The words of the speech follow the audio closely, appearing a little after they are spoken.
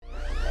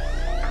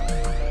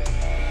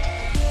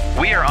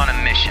We are on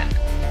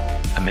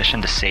a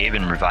mission to save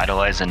and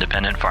revitalize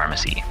independent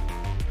pharmacy.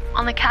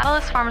 On the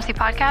Catalyst Pharmacy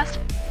Podcast,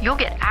 you'll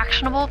get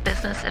actionable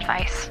business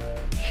advice.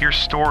 Hear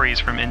stories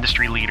from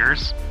industry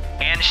leaders.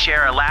 And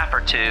share a laugh or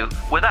two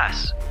with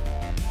us.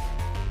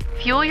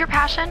 Fuel your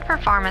passion for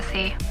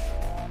pharmacy.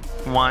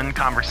 One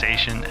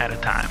conversation at a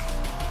time.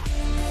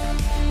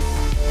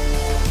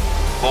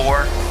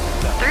 4,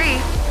 3,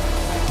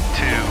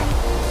 2,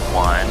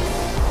 1.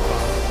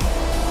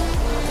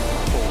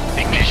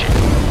 Ignition.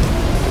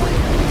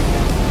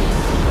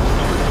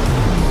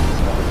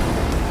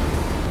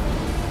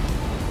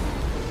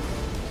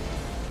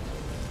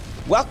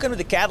 Welcome to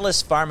the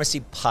Catalyst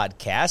Pharmacy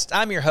Podcast.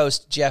 I'm your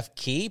host, Jeff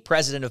Key,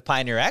 president of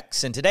Pioneer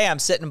X, and today I'm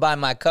sitting by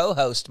my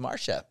co-host,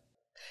 Marcia.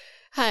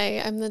 Hi,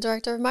 I'm the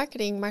Director of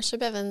Marketing, Marcia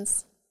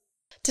Bivens.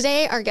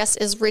 Today, our guest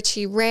is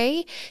Richie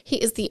Ray. He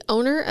is the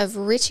owner of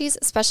Richie's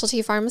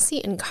Specialty Pharmacy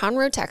in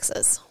Conroe,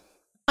 Texas.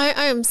 I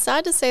am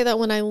sad to say that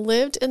when I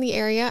lived in the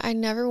area, I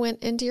never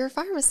went into your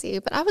pharmacy,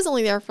 but I was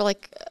only there for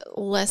like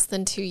less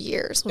than 2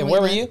 years. And where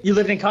were you? You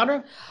lived in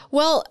Conroe?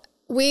 Well,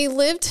 we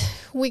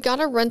got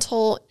a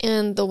rental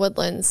in the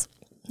Woodlands,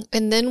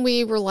 and then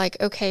we were like,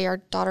 okay, our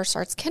daughter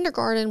starts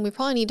kindergarten. We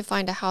probably need to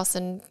find a house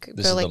and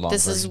go like,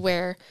 this is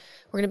where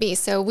we're going to be.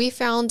 So we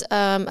found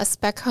a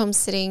spec home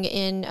sitting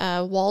in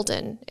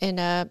Walden in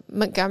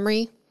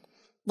Montgomery,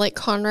 like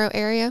Conroe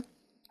area.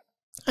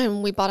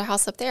 And we bought a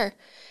house up there,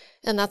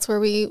 and that's where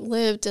we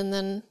lived.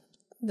 And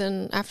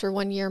then after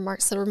 1 year,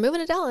 Mark said, we're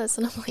moving to Dallas.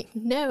 And I'm like,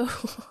 no.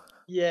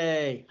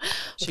 Yay.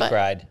 She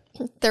cried.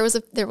 There was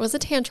a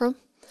tantrum.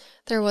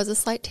 There was a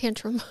slight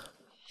tantrum.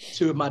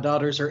 2 of my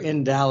daughters are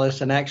in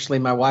Dallas, and actually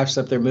my wife's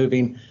up there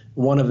moving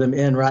one of them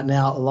in right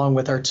now, along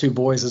with our 2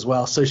 boys as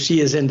well. So she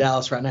is in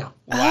Dallas right now.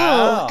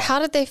 Wow. Oh, how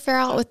did they fare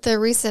out with the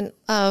recent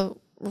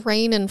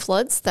rain and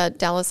floods that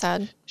Dallas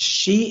had?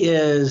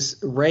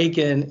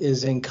 Reagan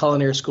is in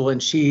culinary school,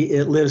 and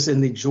it lives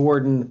in the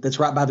Jordan that's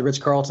right by the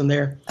Ritz-Carlton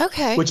there.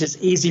 Okay. Which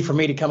is easy for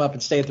me to come up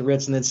and stay at the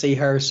Ritz and then see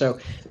her. So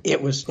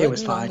it was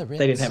fine.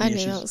 They didn't have any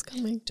issues. I knew that was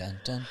coming. Dun,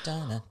 dun,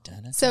 dun, dun,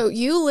 dun, dun. So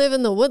you live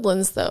in the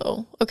Woodlands,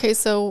 though. Okay,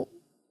 so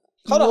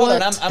Hold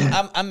on.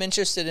 I'm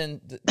interested in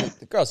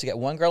the girls. You got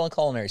one girl in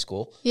culinary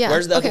school. Yeah.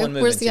 Where's the other one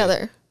moving Where's the to?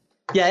 other?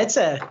 Yeah, it's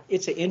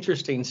an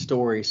interesting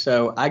story.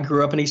 So I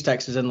grew up in East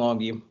Texas in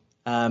Longview.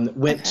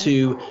 Went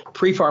to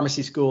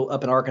pre-pharmacy school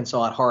up in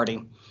Arkansas at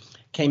Harding.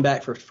 Came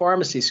back for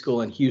pharmacy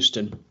school in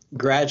Houston.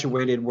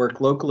 Graduated,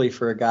 worked locally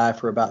for a guy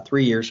for about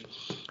 3 years.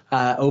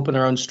 Opened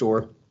our own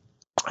store.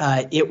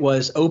 It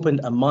was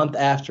opened a month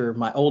after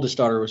my oldest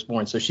daughter was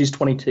born, so she's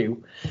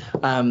 22.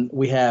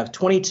 We have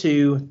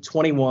 22,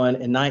 21,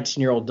 and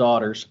 19-year-old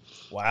daughters.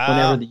 Wow.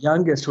 Whenever the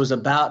youngest was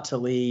about to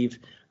leave,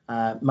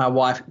 my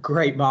wife,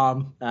 great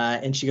mom,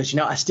 and she goes,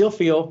 I still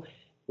feel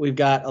we've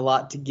got a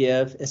lot to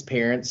give as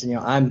parents. And,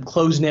 I'm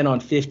closing in on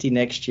 50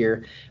 next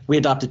year. We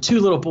adopted 2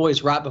 little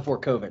boys right before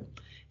COVID.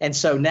 And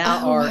so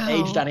now our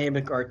age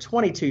dynamic are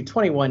 22,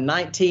 21,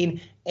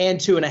 19, and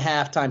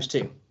 2.5 times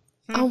 2.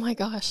 Oh, my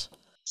gosh.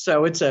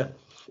 So it's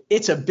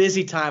a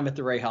busy time at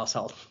the Ray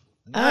household.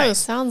 Nice. Oh,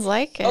 sounds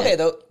like it. Okay,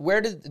 though,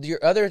 where did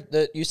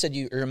you said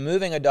you're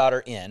moving a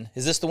daughter in.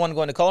 Is this the one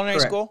going to culinary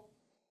Correct. school?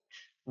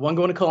 One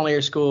going to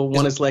culinary school,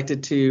 one is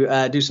elected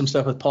to do some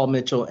stuff with Paul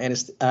Mitchell and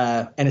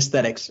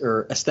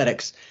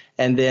aesthetics,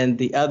 and then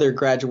the other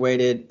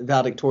graduated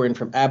valedictorian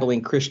from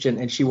Abilene Christian,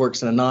 and she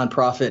works in a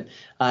nonprofit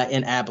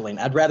in Abilene.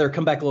 I'd rather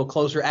come back a little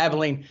closer.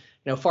 Abilene,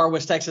 far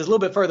west Texas, a little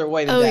bit further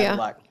away than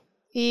that.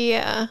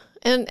 Yeah.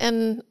 Yeah,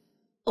 and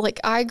like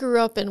I grew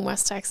up in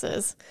West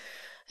Texas,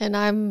 and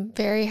I'm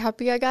very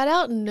happy I got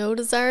out, and no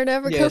desire to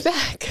ever go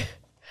back.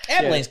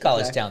 Abilene's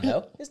college town,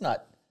 though. It's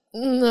not.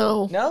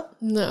 No. No?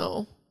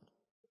 No.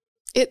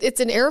 It's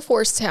an Air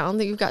Force town.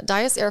 You've got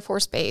Dyess Air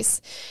Force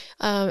Base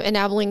and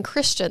Abilene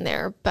Christian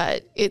there,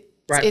 but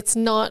it's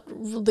not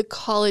the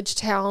college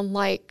town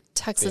like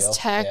Texas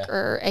Tech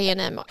or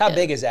A&M. How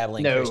big is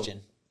Abilene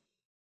Christian?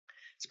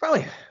 It's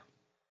probably,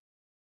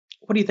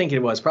 what do you think it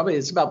was? Probably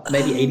it's about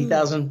maybe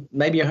 80,000,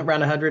 maybe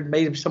around 100,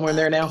 maybe somewhere in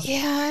there now.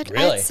 Yeah,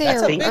 Really? I'd say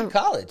That's a big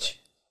college.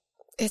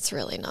 It's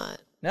really not.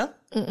 No?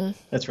 Mm-mm.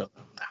 That's really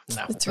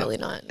no. It's really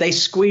not. They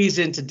squeeze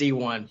into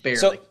D1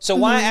 barely. So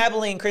why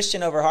Abilene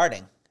Christian over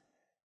Harding?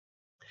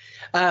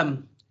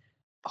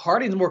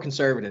 Harding's more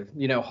conservative.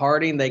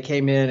 Harding, they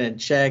came in and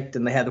checked,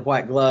 and they had the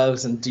white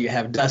gloves, and do you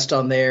have dust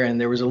on there? And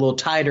there was a little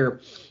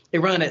tighter. They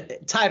run a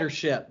tighter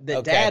ship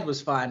that Dad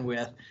was fine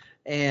with,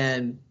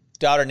 and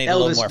daughter needed a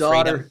little more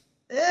freedom.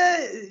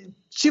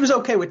 She was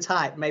okay with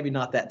tight, maybe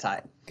not that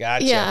tight.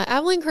 Gotcha. Yeah,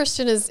 Abilene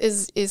Christian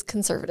is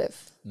conservative.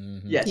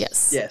 Mm-hmm.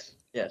 Yes.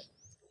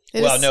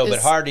 But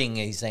Harding,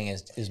 he's saying,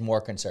 is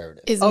more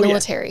conservative. Is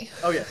military. Yeah.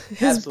 Oh yeah,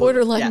 Is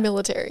borderline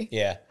military.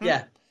 Yeah.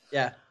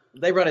 Yeah.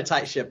 They run a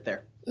tight ship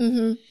there.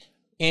 Mm-hmm.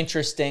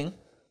 Interesting.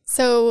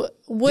 So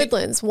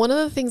Woodlands, one of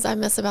the things I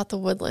miss about the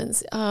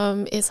Woodlands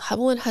is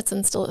Hubble and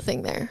Hudson still a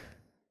thing there?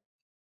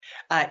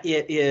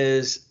 It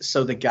is.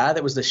 So the guy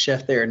that was the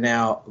chef there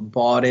now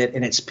bought it,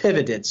 and it's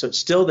pivoted. So it's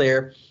still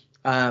there.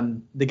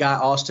 The guy,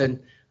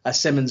 Austin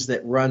Simmons,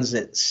 that runs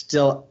it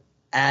still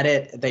at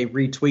it. They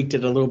retweaked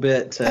it a little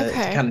bit to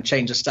kind of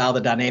change the style,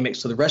 the dynamics.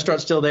 So the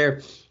restaurant's still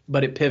there,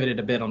 but it pivoted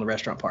a bit on the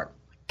restaurant part.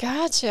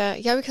 Gotcha.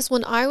 Yeah, because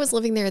when I was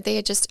living there, they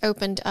had just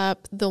opened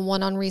up the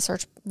one on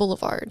Research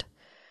Boulevard.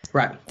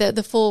 Right.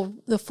 The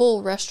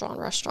full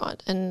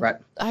restaurant. And right.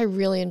 I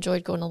really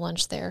enjoyed going to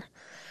lunch there.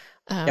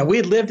 Yeah, we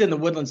had lived in the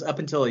Woodlands up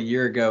until a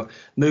year ago,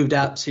 moved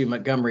out to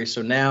Montgomery.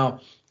 So now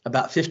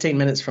about 15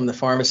 minutes from the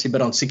pharmacy,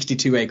 but on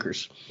 62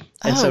 acres.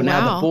 And so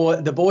now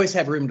the boys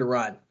have room to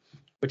run,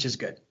 which is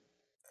good.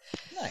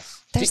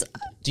 Nice.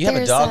 Do you have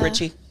a dog,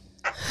 Richie?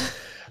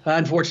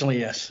 Unfortunately,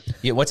 yes.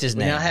 Yeah. What's his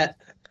name? Now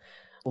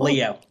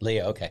Leo.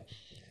 Leo. Okay.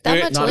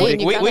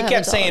 We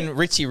kept saying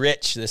Richie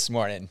Rich this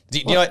morning. Do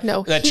you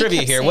know what?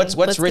 Trivia here.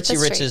 What's Richie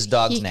Rich's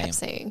dog's name?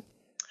 Saying.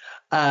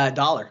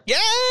 Dollar.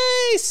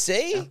 Yay!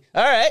 See? Yeah.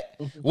 All right.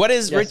 What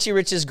is Richie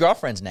Rich's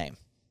girlfriend's name?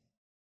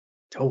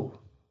 Oh,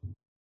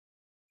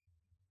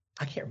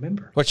 I can't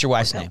remember. What's your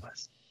wife's name?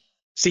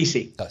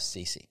 Cece. Oh,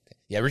 Cece.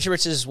 Yeah, Richie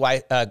Rich's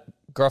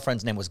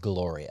girlfriend's name was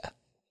Gloria.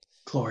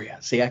 Gloria.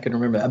 See, I can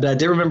remember that, but I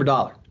did remember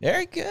Dollar.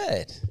 Very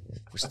good.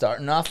 We're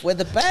starting off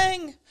with a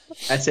bang.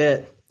 That's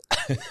it.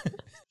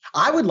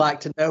 I would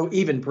like to know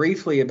even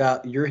briefly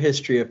about your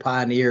history of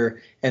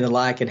Pioneer and the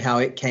like and how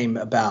it came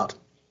about.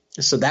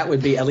 So that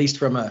would be, at least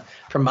from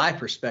my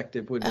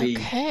perspective, would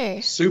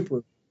be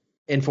super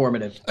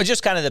informative. Oh,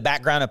 just kind of the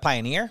background of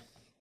Pioneer?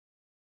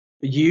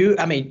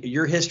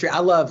 Your history. I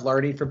love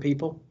learning from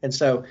people. And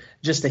so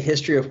just the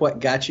history of what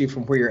got you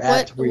from where you're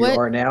at to where you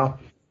are now.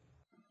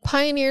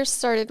 Pioneer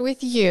started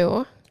with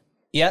you.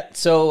 Yeah.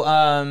 So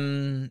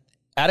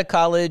out of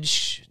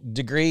college,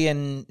 degree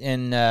in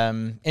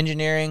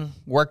engineering,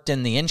 worked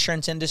in the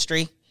insurance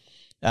industry,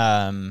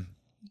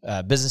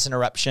 business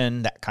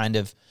interruption, that kind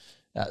of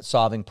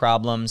solving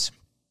problems.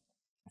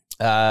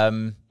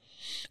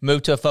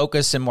 Moved to a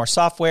focus in more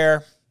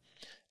software.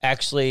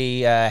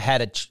 Actually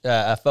had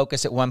a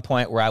focus at one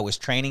point where I was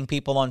training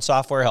people on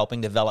software,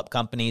 helping develop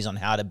companies on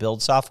how to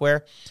build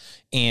software.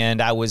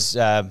 And I was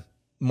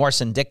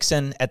Morrison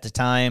Dixon at the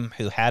time,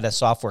 who had a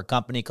software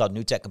company called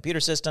New Tech Computer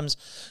Systems,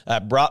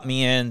 brought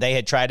me in. They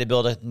had tried to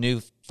build a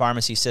new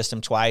pharmacy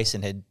system twice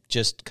and had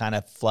just kind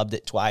of flubbed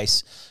it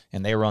twice.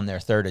 And they were on their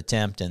third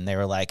attempt. And they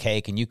were like,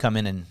 hey, can you come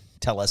in and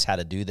tell us how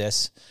to do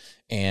this?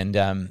 And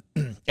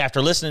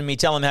after listening to me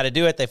tell them how to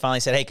do it, they finally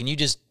said, hey, can you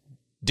just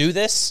do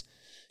this?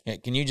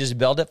 Can you just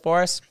build it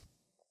for us?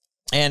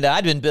 And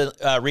I'd been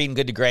reading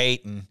Good to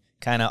Great and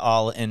kind of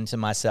all into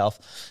myself,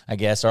 I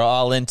guess, or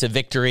all into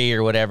Victory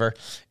or whatever.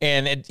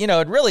 And it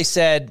really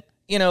said,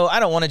 I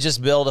don't want to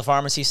just build a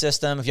pharmacy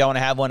system. If y'all want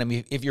to have one,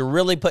 if you're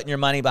really putting your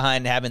money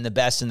behind having the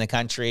best in the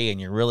country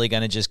and you're really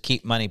going to just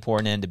keep money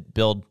pouring in to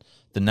build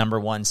the number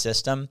one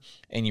system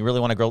and you really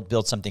want to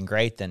build something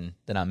great, then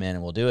I'm in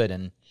and we'll do it.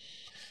 And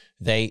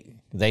they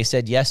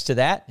said yes to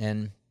that.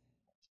 And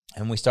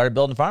we started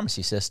building a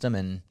pharmacy system.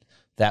 And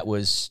that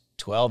was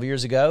 12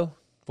 years ago,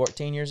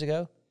 14 years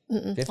ago,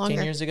 15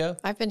 longer. Years ago.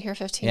 I've been here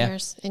 15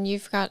 years, and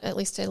you've got at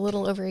least a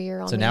little over a year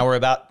on. So now we're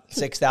about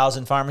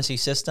 6,000 pharmacy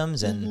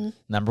systems and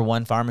number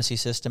one pharmacy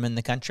system in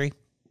the country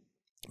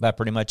by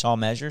pretty much all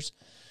measures.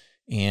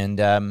 And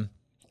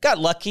got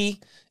lucky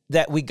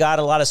that we got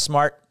a lot of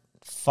smart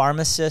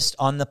pharmacists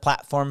on the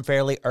platform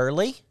fairly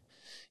early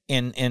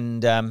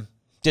and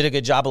did a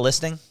good job of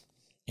listening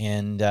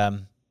and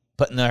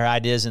putting their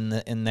ideas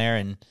in there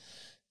and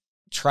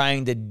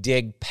trying to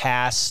dig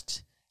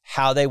past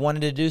how they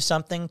wanted to do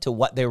something to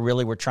what they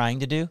really were trying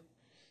to do.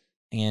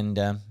 And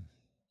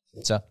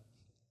so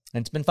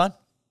it's been fun.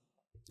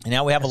 And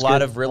now we have a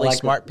lot of really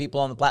smart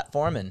people on the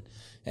platform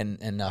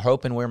and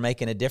hoping we're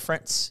making a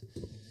difference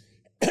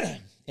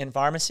in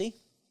pharmacy.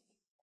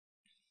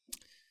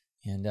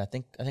 And I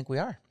think we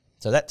are.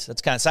 So that's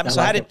kind of something.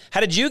 So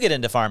how did you get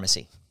into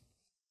pharmacy?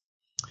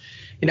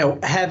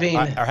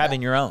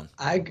 Having your own.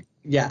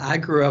 I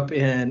grew up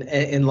in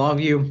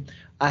Longview.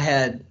 I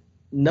had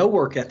no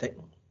work ethic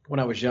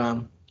when I was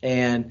young,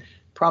 and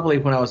probably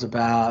when I was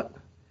about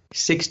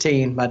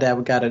 16, my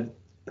dad got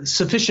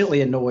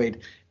sufficiently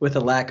annoyed with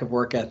the lack of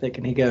work ethic,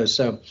 and he goes,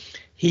 so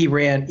he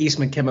ran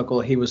Eastman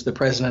Chemical. He was the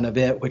president of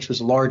it, which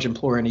was a large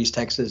employer in East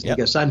Texas. And He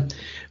goes, son,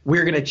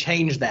 we're going to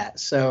change that.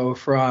 So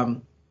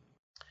from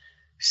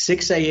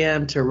 6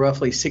 a.m. to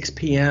roughly 6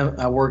 p.m.,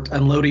 I worked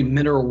unloading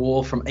mineral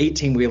wool from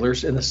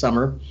 18-wheelers in the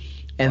summer,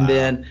 and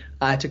then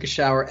I took a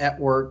shower at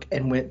work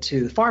and went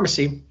to the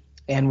pharmacy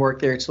and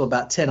worked there until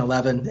about 10,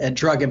 11 at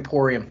Drug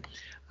Emporium.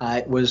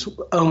 It was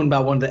owned by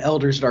one of the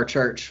elders at our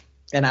church.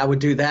 And I would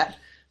do that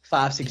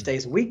 5-6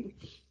 days a week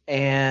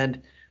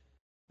and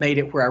made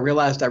it where I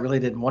realized I really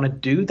didn't want to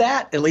do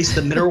that, at least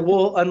the mineral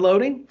wool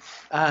unloading,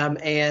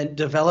 and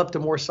developed a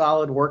more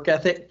solid work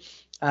ethic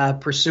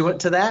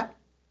pursuant to that.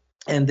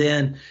 And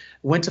then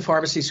went to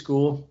pharmacy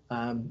school,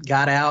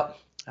 got out.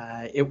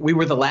 We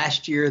were the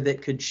last year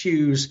that could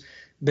choose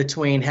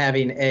between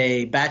having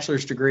a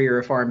bachelor's degree or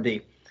a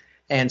PharmD.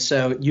 And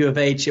so U of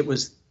H, it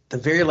was the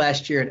very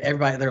last year, and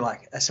everybody, they're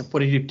like, I said,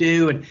 what did you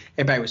do? And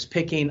everybody was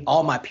picking.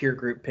 All my peer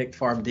group picked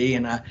PharmD,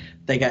 and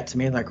they got to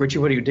me and like, Richie,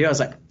 what do you do? I was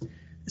like,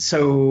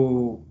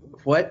 so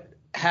what?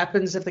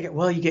 happens if they get,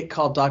 well, you get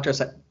called doctor? I was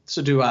like,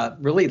 so do I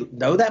really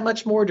know that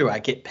much more? Do I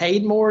get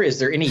paid more? Is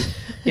there any,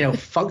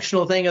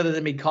 functional thing other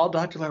than being called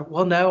doctor? Like,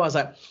 well, no. I was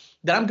like,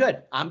 then I'm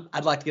good.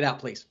 I'd like to get out,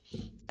 please.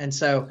 And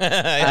so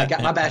I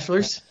got my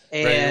bachelor's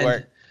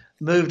and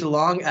moved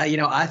along.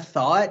 I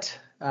thought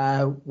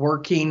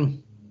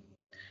working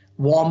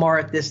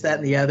Walmart, this, that,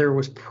 and the other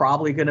was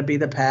probably going to be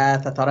the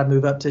path. I thought I'd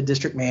move up to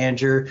district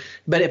manager.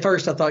 But at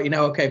first I thought,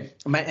 okay,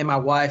 my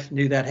wife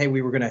knew that, hey,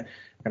 we were going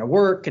to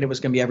work and it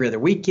was going to be every other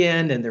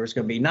weekend and there was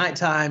going to be night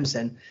times.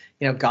 And,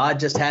 God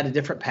just had a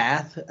different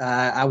path.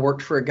 I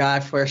worked for a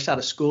guy fresh out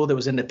of school that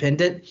was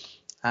independent.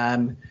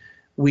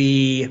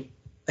 We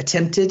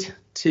attempted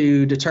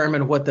to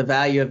determine what the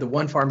value of the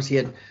one pharmacy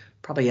had,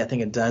 probably, I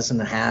think, 2 dozen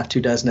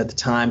at the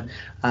time,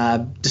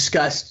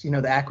 discussed,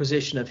 the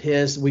acquisition of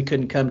his. We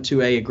couldn't come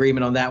to a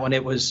agreement on that one.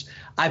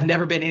 I've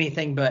never been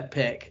anything but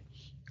pick.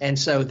 And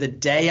so the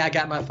day I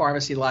got my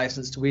pharmacy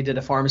licensed, we did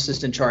a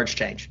pharmacist in charge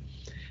change.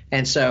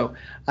 And so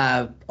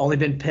I've only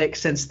been picked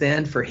since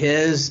then for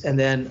his, and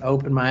then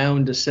opened my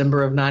own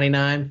December of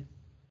 99.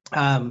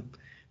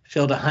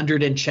 Filled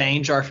 100 and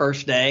change our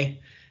first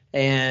day.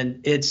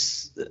 And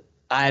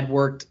I had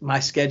worked,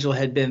 my schedule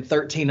had been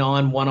 13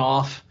 on, 1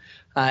 off.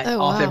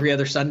 Off every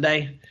other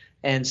Sunday.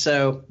 And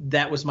so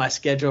that was my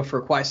schedule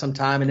for quite some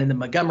time. And in the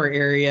Montgomery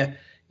area,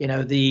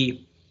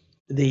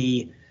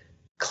 the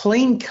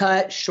clean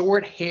cut,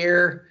 short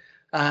hair,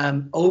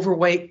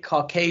 overweight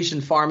Caucasian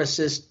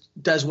pharmacist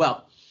does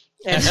well.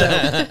 And so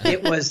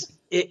it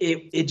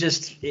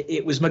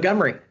was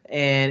Montgomery,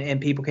 and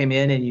people came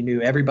in and you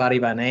knew everybody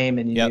by name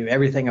and you knew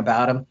everything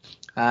about them.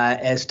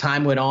 As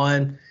time went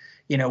on,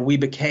 we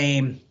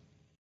became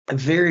a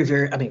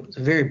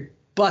very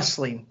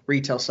bustling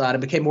retail side.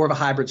 It became more of a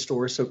hybrid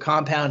store. So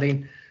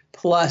compounding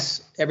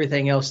plus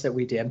everything else that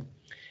we did.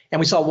 And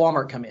we saw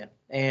Walmart come in,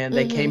 and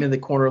they came in the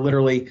corner,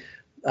 literally.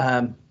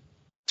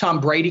 Tom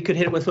Brady could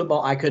hit it with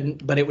football. I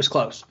couldn't, but it was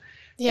close.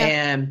 Yeah.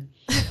 And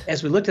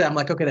as we looked at it, I'm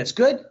like, okay, that's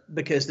good,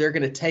 because they're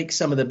going to take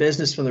some of the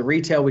business from the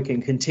retail. We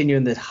can continue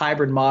in the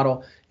hybrid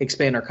model,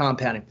 expand our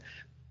compounding.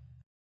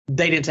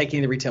 They didn't take any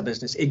of the retail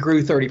business. It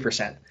grew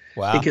 30%.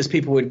 Wow. Because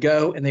people would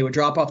go and they would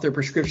drop off their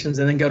prescriptions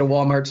and then go to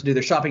Walmart to do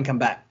their shopping, come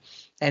back.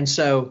 And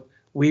so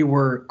we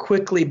were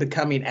quickly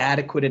becoming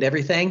adequate at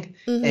everything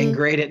and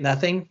great at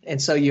nothing.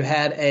 And so you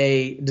had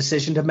a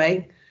decision to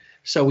make.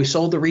 So we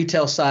sold the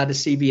retail side to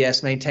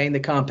CVS, maintained the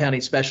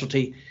compounding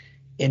specialty.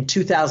 In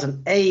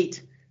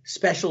 2008,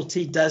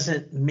 specialty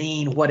doesn't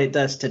mean what it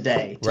does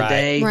today.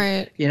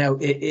 Today,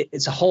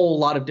 it's a whole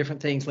lot of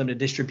different things, limited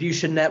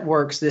distribution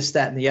networks, this,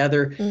 that, and the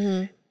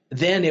other.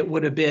 Then it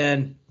would have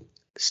been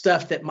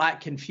stuff that might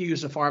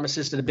confuse a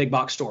pharmacist at a big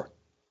box store.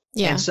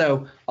 Yeah. And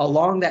so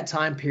along that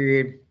time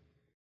period,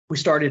 we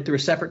started through a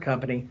separate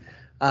company,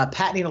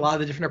 patenting a lot of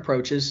the different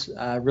approaches.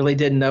 Really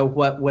didn't know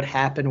what would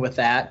happen with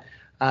that.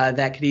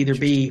 That could either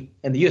be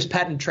in the U.S.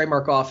 Patent and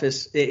Trademark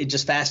Office. It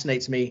just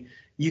fascinates me.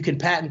 You can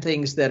patent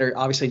things that are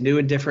obviously new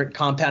and different,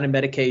 compounded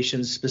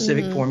medications,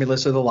 specific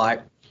formulas or the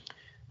like.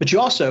 But you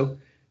also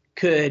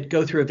could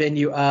go through a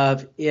venue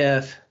of,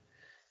 if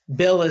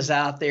Bill is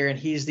out there and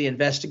he's the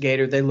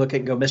investigator, they look at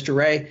and go, Mr.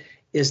 Ray,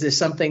 is this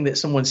something that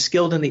someone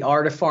skilled in the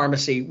art of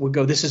pharmacy would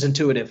go, this is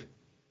intuitive?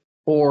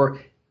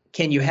 Or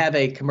can you have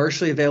a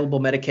commercially available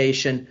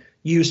medication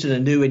used in a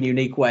new and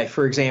unique way?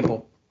 For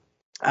example,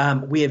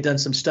 we have done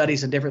some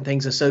studies and different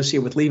things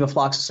associated with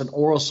levofloxacin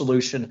oral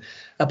solution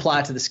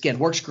applied to the skin.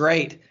 Works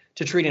great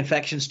to treat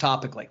infections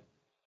topically.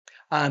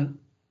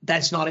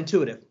 That's not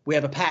intuitive. We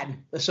have a patent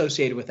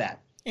associated with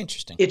that.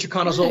 Interesting.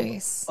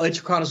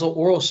 Itraconazole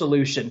oral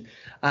solution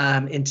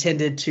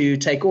intended to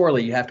take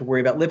orally. You have to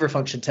worry about liver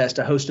function test,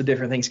 a host of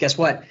different things. Guess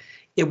what?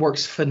 It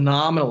works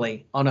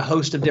phenomenally on a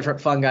host of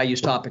different fungi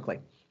used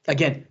topically.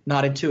 Again,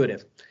 not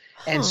intuitive.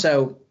 And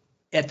so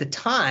at the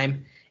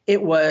time,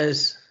 it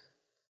was –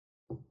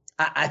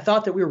 I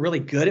thought that we were really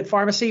good at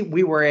pharmacy.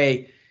 We were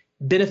a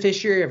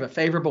beneficiary of a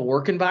favorable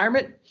work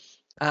environment.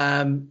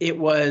 It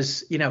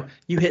was,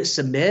 you hit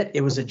submit.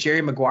 It was a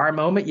Jerry Maguire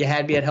moment. You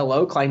had me at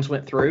hello. Claims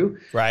went through.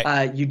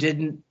 Right. You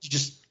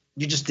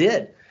just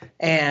did.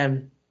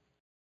 And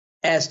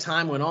as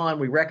time went on,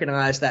 we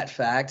recognized that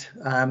fact.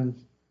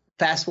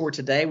 Fast forward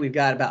today, we've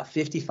got about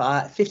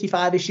 55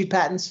 issued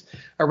patents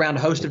around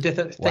a host of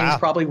different things. Wow.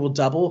 Probably will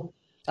double.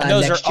 And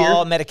those next are year.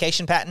 all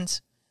medication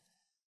patents?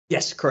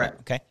 Yes,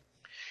 correct. Okay.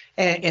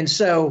 And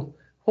so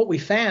what we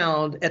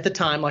found at the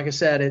time, like I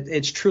said,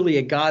 it's truly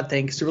a God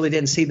thing, because we really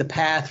didn't see the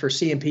path for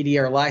CMPD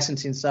or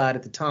licensing side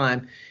at the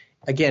time.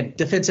 Again,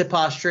 defensive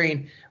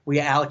posturing, we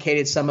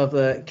allocated some of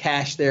the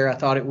cash there. I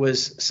thought it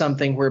was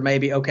something where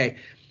maybe, okay,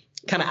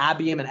 kind of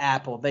IBM and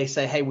Apple. They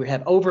say, hey, we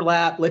have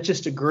overlap. Let's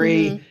just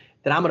agree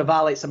that I'm going to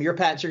violate some of your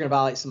patents. You're going to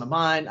violate some of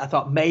mine. I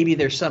thought maybe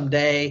there's some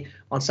day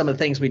on some of the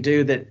things we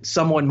do that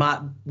someone might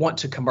want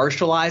to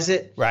commercialize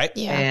it. Right.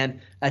 Yeah. And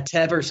a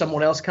Teva or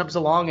someone else comes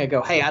along and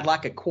go, hey, I'd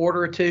like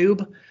 $0.25 a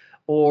tube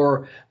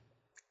or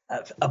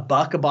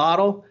 $1 a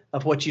bottle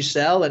of what you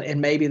sell. And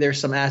maybe there's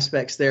some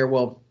aspects there.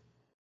 Well,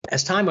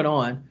 as time went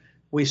on,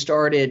 we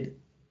started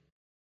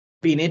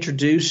being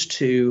introduced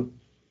to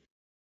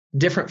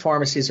different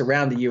pharmacies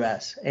around the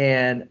U.S.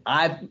 And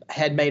I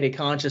had made a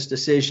conscious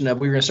decision of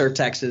we were going to serve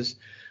Texas.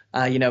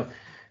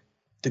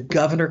 The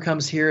governor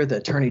comes here, the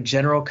attorney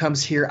general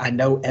comes here. I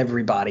know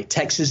everybody.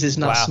 Texas is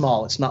not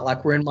small. It's not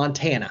like we're in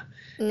Montana.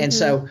 Mm-hmm. And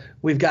so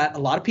we've got a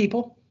lot of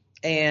people,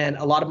 and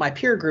a lot of my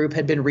peer group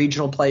had been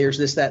regional players,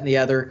 this, that, and the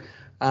other.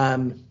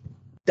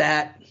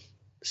 That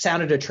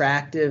sounded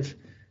attractive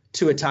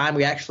to a time.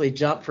 We actually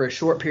jumped for a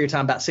short period of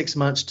time, about 6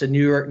 months, to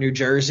New York, New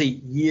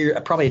Jersey,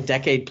 probably a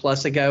decade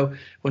plus ago,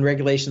 when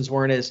regulations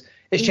weren't as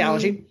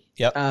challenging.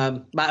 Yep.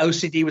 My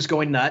OCD was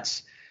going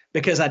nuts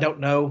because I don't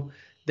know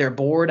their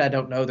board. I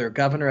don't know their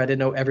governor. I didn't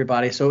know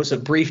everybody. So it was a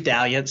brief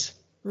dalliance.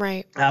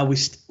 Right.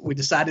 We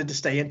decided to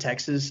stay in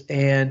Texas,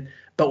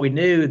 but we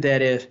knew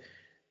that if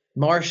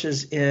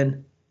Marsha's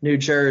in New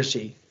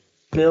Jersey,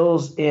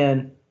 Bill's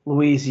in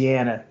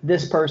Louisiana,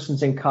 this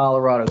person's in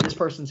Colorado, this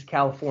person's in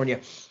California,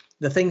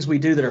 the things we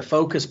do that are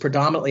focused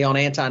predominantly on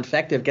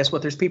anti-infective, guess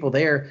what? There's people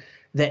there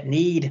that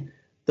need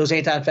those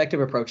anti-infective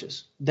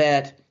approaches,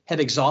 that have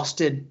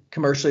exhausted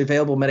commercially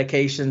available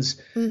medications,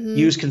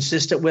 used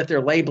consistent with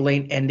their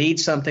labeling, and need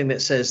something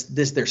that says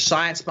this. There's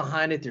science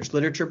behind it. There's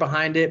literature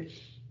behind it.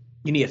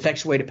 You need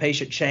effectuate a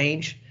patient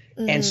change.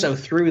 And so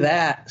through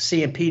that,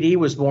 CMPD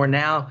was born.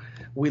 Now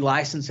we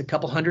license a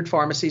couple hundred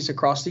pharmacies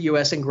across the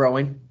U.S. and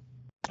growing.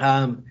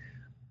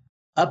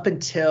 Up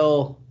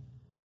until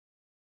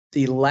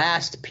the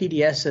last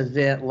PDS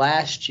event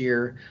last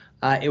year,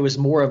 it was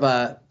more of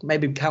a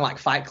maybe kind of like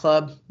Fight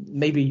Club.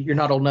 Maybe you're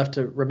not old enough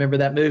to remember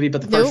that movie,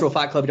 but the first rule of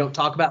Fight Club, you don't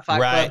talk about Fight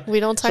Club. We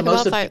don't talk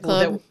about Fight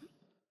Club.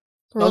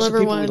 Most of the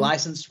people we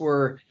licensed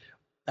were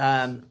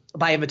by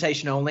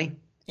invitation only.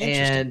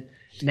 And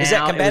now is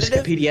that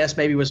competitive? PDS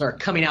maybe was our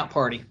coming out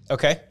party.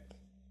 Okay.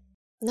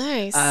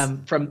 Nice.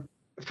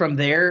 From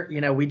there,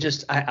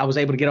 I was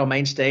able to get on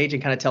main stage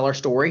and kind of tell our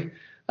story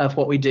of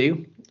what we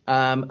do.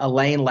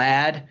 Elaine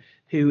Ladd,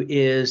 who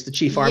is the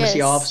chief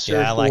pharmacy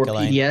officer for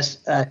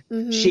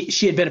PDS.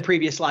 She had been a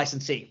previous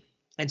licensee.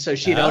 And so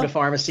she had owned a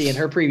pharmacy in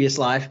her previous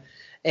life,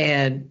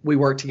 and we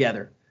worked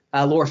together.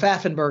 Laura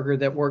Pfaffenberger,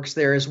 that works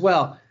there as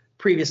well,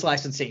 previous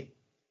licensee.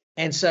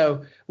 And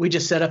so we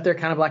just set up there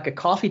kind of like a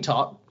coffee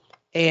talk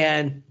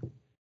and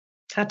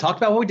kind of talked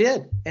about what we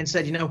did and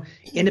said,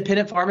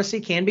 independent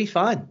pharmacy can be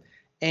fun.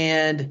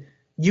 And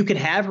you can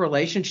have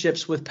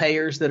relationships with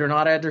payers that are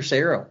not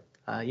adversarial.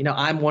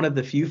 I'm one of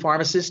the few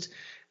pharmacists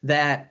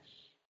that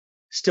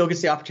still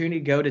gets the opportunity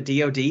to go to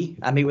DOD.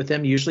 I meet with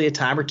them usually a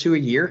time or two a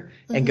year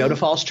and go to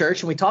Falls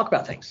Church, and we talk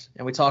about things,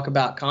 and we talk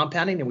about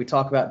compounding, and we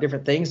talk about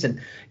different things,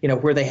 and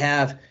where they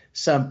have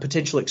some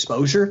potential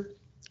exposure.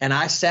 And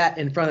I sat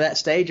in front of that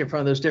stage in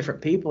front of those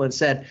different people and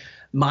said,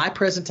 my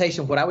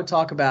presentation, what I would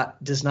talk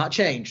about, does not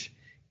change.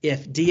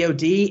 If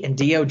DOD and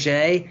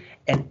DOJ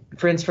and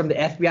friends from the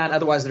FBI and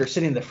otherwise that are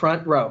sitting in the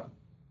front row,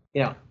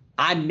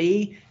 I'm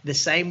me the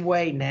same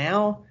way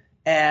now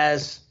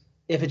as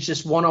if it's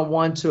just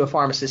one-on-one to a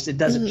pharmacist. It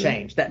doesn't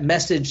change. That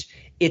message,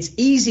 it's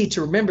easy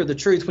to remember the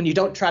truth when you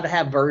don't try to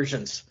have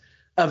versions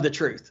of the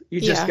truth.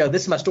 You just go,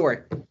 this is my story.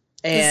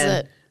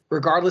 And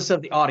regardless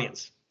of the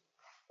audience.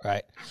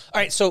 Right.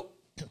 All right. So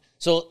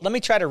let me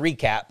try to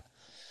recap.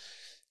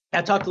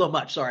 I talked a little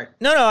much. Sorry.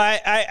 No,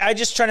 I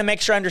just trying to make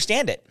sure I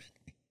understand it.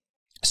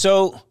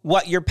 So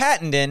what you're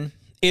patenting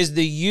is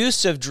the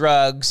use of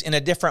drugs in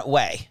a different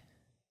way.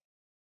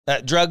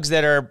 Drugs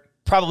that are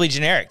probably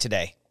generic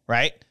today,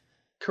 right?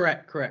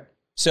 Correct.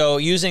 So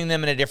using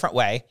them in a different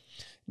way.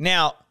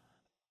 Now,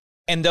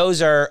 and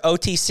those are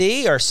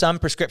OTC or some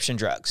prescription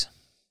drugs?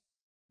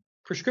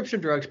 Prescription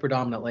drugs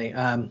predominantly.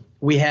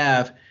 We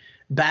have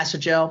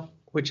Basagel,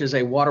 which is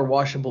a water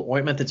washable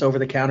ointment that's over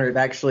the counter at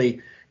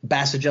actually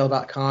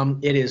Basagel.com.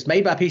 It is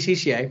made by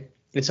PCCA.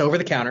 It's over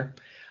the counter.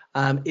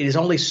 It is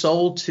only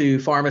sold to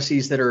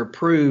pharmacies that are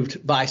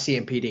approved by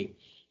CMPD.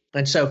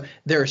 And so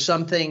there are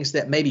some things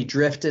that maybe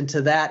drift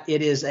into that.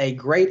 It is a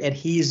great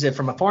adhesive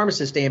from a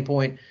pharmacist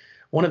standpoint.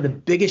 One of the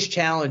biggest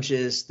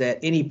challenges that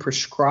any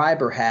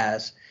prescriber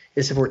has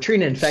is if we're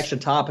treating an infection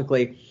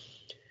topically,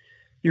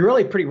 you're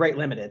really pretty rate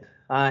limited.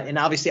 And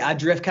obviously I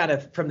drift kind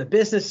of from the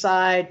business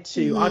side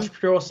to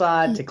entrepreneurial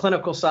side to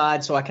clinical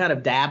side. So I kind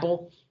of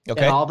dabble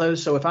in all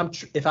those. So if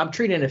I'm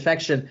treating an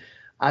infection,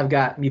 I've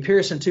got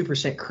mupirocin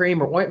 2%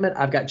 cream or ointment.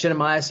 I've got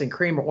gentamicin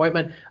cream or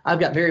ointment. I've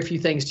got very few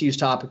things to use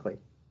topically.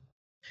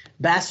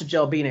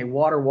 Basagel, being a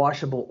water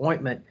washable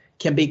ointment,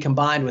 can be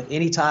combined with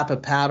any type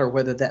of powder,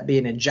 whether that be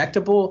an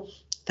injectable,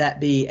 that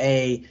be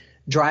a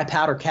dry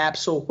powder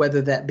capsule,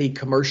 whether that be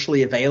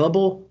commercially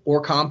available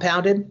or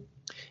compounded,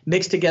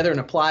 mixed together and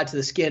applied to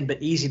the skin,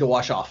 but easy to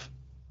wash off.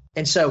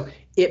 And so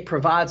it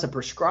provides a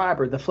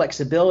prescriber the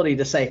flexibility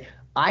to say,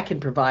 I can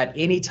provide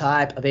any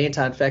type of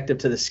anti-infective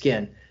to the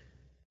skin.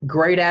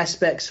 Great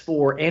aspects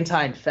for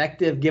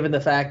anti-infective, given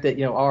the fact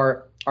that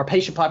our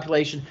patient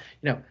population,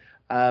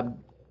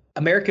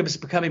 America is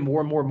becoming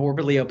more and more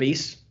morbidly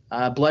obese.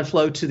 Blood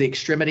flow to the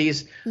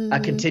extremities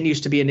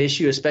continues to be an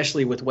issue,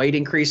 especially with weight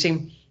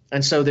increasing.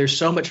 And so there's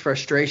so much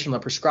frustration on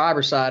the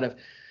prescriber side of,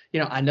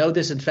 I know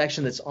this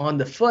infection that's on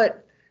the foot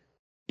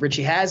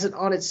Richie has it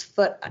on its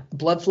foot.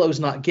 Blood flow is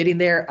not getting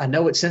there. I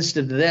know it's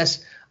sensitive to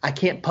this. I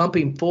can't pump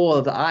him full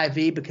of the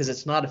IV because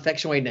it's not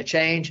effectuating a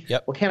change.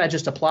 Yep. Well, can I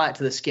just apply it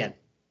to the skin?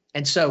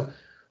 And so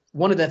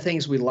one of the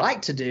things we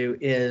like to do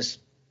is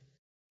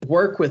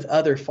work with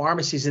other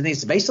pharmacies and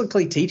things,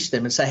 basically teach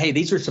them and say, hey,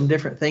 these are some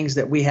different things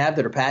that we have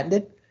that are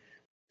patented.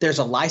 There's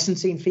a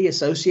licensing fee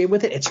associated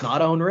with it. It's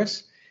not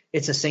onerous.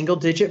 It's a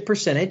single-digit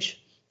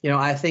percentage.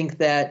 I think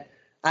that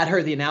I'd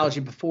heard the analogy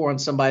before on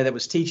somebody that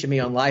was teaching me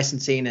on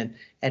licensing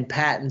and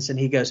patents, and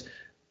he goes,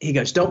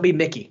 don't be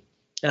Mickey.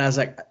 And I was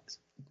like,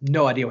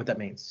 no idea what that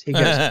means. He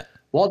goes,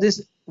 Walt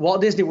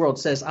Disney World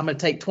says, I'm going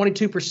to take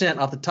 22%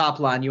 off the top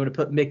line. You want to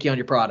put Mickey on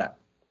your product.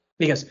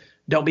 He goes,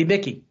 don't be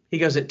Mickey. He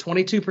goes, at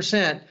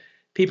 22%,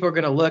 people are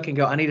going to look and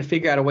go, I need to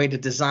figure out a way to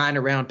design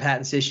around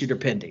patents issued or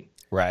pending.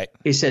 Right.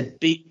 He said,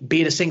 be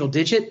it a single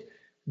digit,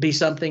 be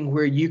something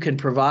where you can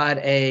provide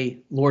a,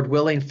 Lord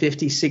willing,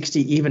 50,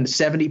 60, even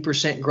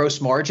 70%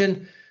 gross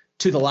margin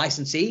to the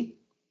licensee,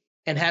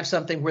 and have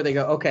something where they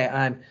go, okay,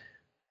 I'm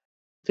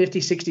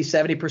 50, 60,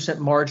 70%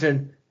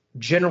 margin,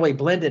 generally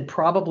blended,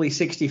 probably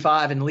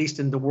 65, at least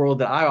in the world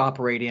that I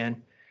operate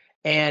in.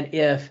 And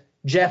if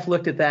Jeff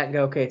looked at that and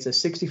go, okay, it's a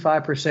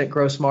 65%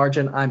 gross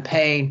margin, I'm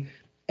paying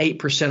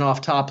 8%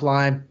 off top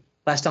line.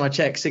 Last time I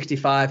checked,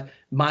 65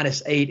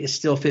 minus 8 is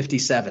still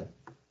 57.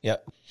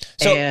 Yep.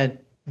 So, and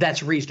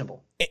that's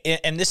reasonable.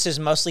 And this is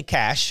mostly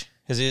cash.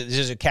 Is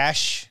it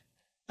cash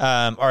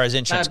or is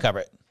insurance cover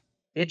it?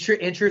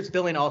 Insurance,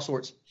 billing, all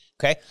sorts.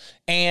 Okay.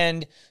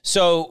 And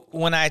so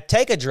when I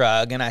take a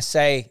drug and I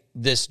say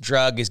this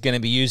drug is going to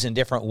be used in a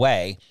different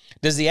way,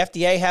 does the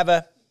FDA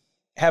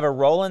have a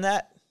role in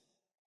that?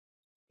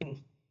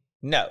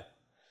 No.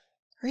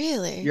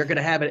 Really? You're going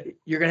to have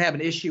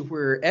an issue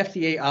where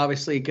FDA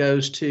obviously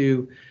goes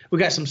to, we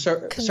got some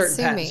certain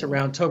patents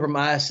around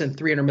tobramycin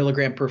 300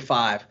 milligram per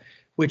 5,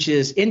 which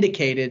is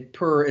indicated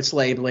per its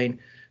labeling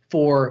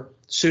for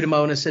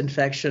Pseudomonas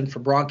infection, for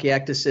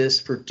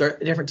bronchiectasis, for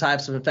different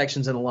types of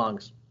infections in the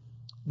lungs.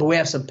 But we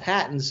have some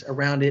patents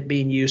around it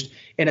being used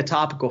in a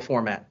topical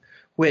format,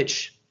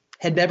 which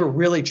had never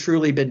really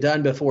truly been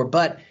done before.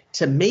 But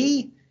to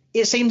me,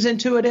 it seems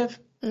intuitive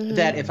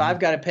that if I've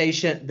got a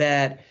patient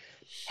that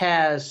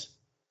has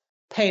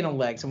pain on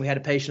legs, and we had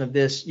a patient of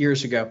this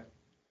years ago,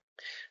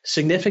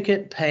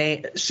 significant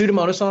pain,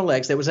 Pseudomonas on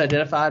legs that was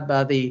identified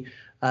by the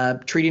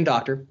treating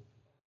doctor,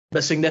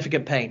 but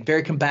significant pain,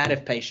 very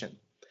combative patient.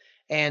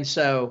 And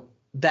so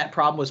that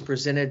problem was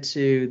presented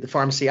to the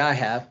pharmacy I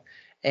have,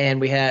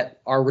 and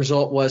our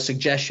result was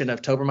suggestion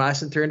of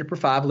tobramycin 300 per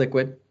 5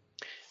 liquid,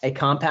 a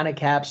compounded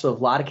capsule of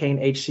lidocaine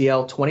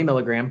HCl 20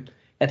 milligram.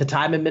 At the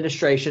time of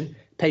administration,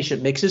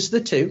 patient mixes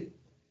the two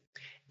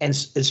and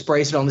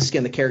sprays it on the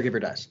skin. The caregiver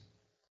does.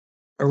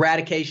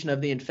 Eradication of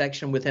the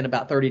infection within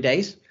about 30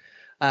 days.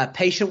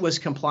 Patient was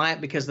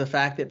compliant because of the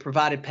fact that it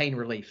provided pain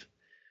relief.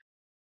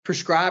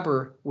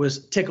 Prescriber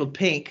was tickled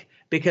pink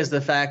because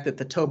of the fact that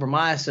the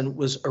tobramycin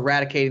was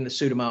eradicating the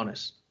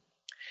Pseudomonas.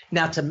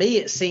 Now, to me,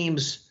 it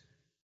seems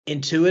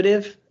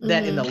intuitive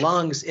that in the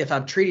lungs, if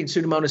I'm treating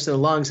Pseudomonas in the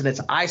lungs and it's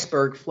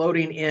iceberg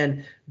floating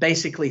in,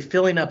 basically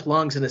filling up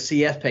lungs in a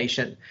CF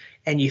patient,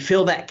 and you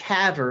fill that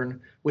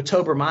cavern with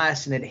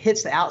tobramycin, it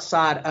hits the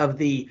outside of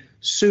the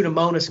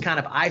Pseudomonas kind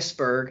of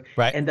iceberg,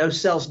 right, and those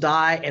cells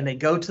die, and they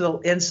go to the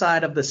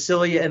inside of the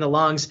cilia in the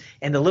lungs,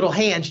 and the little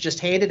hands just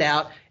hand it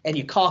out, and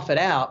you cough it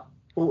out.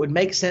 Well, it would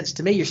make sense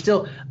to me. You're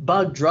still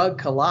bug-drug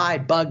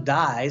collide, bug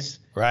dies.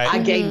 Right. I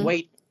gain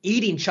weight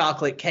eating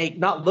chocolate cake,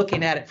 not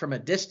looking at it from a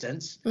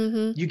distance.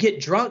 You get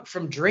drunk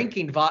from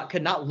drinking vodka,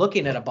 not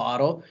looking at a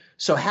bottle.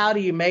 So how do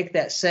you make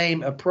that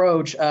same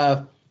approach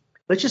of,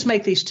 let's just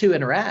make these two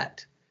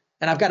interact?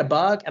 And I've got a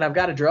bug and I've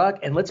got a drug,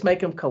 and let's make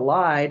them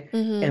collide,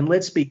 and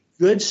let's be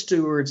good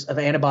stewards of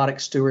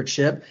antibiotic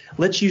stewardship.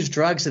 Let's use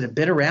drugs that have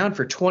been around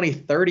for 20,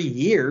 30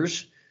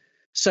 years.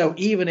 So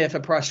even if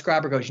a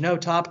prescriber goes,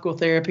 topical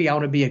therapy, I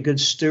want to be a good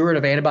steward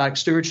of antibiotic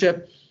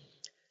stewardship,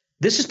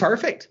 this is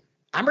perfect.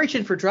 I'm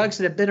reaching for drugs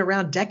that have been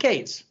around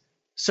decades.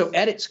 So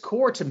at its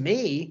core, to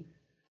me,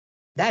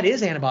 that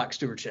is antibiotic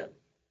stewardship.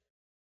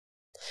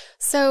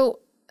 So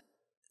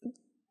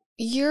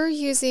you're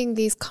using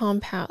these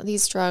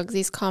drugs,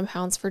 these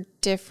compounds for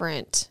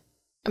different.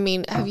 I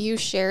mean, have you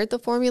shared the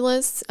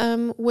formulas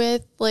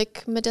with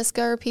like Medisca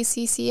or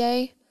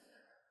PCCA?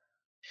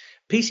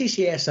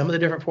 PCCA has some of the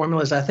different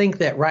formulas. I think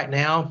that right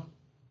now,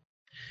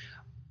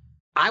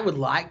 I would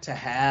like to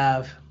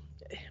have.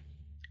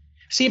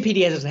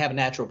 CMPD doesn't have a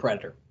natural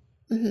predator.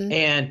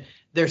 And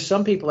there's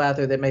some people out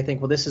there that may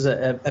think, well, this is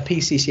a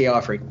PCCA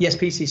offering. Yes,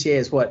 PCCA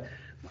is what,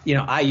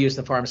 I use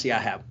the pharmacy I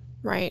have.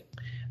 Right.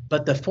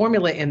 But the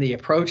formula and the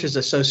approaches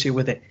associated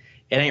with it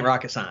ain't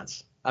rocket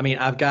science. I mean,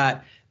 I've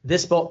got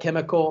this bulk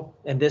chemical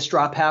and this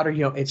dry powder.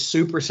 It's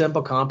super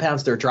simple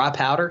compounds. They're dry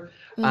powder.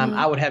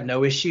 I would have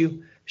no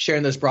issue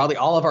sharing those broadly.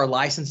 All of our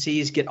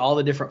licensees get all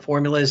the different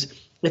formulas.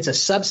 It's a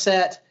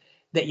subset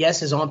that,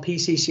 yes, is on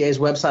PCCA's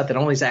website that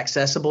only is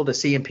accessible to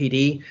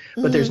CMPD.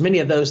 But there's many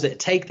of those that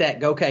take that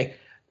and go, okay,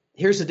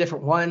 here's the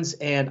different ones,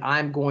 and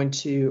I'm going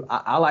to –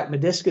 I like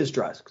Medisca's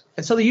drugs.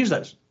 And so they use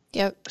those.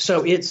 Yep.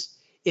 So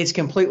it's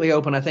completely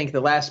open. I think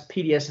the last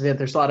PDS event,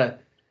 there's a lot of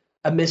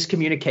a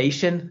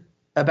miscommunication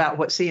about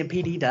what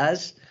CMPD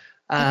does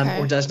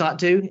or does not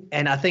do.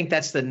 And I think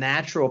that's the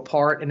natural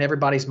part in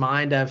everybody's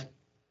mind of,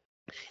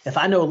 if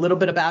I know a little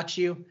bit about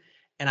you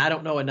and I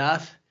don't know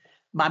enough,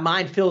 my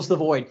mind fills the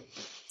void.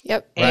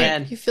 Yep.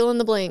 And you fill in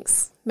the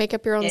blanks, make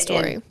up your own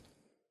story.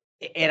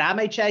 And I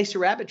may chase a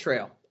rabbit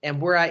trail,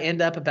 and where I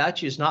end up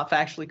about you is not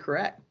factually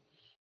correct.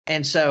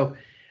 And so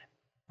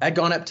I'd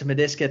gone up to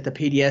Madiska at the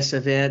PDS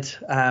event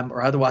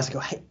or otherwise. I go,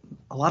 hey,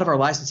 a lot of our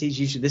licensees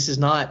usually, this is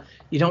not,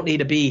 you don't need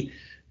to be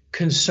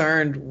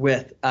concerned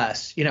with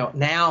us.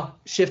 Now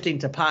shifting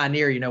to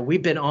Pioneer,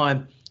 we've been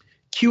on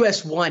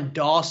QS1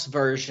 DOS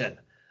version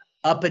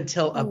up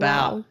until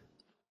about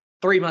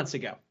 3 months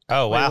ago.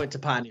 Oh, wow. We went to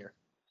Pioneer.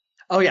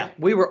 Oh, yeah.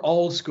 We were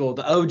old school,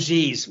 the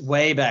OGs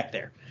way back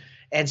there.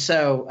 And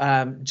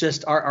so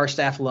just our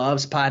staff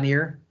loves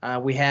Pioneer.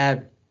 We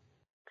had,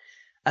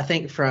 I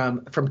think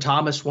from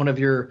Thomas, one of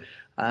your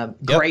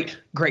great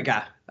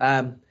guy.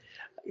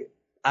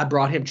 I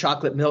brought him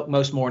chocolate milk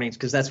most mornings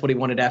because that's what he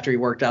wanted after he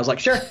worked. I was like,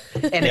 sure.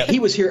 And he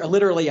was here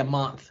literally a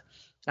month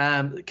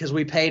because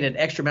we paid an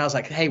extra amount. I was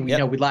like, hey,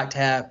 we'd like to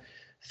have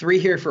 3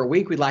 here for a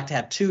week. We'd like to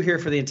have 2 here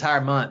for the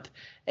entire month.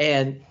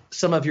 And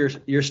some of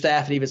your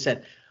staff had even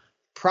said,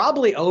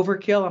 probably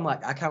overkill. I'm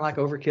like, I kind of like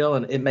overkill,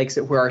 and it makes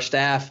it where our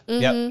staff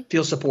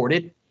feel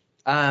supported.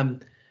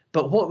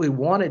 But what we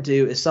want to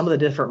do is some of the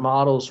different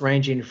models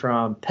ranging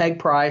from peg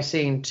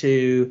pricing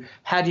to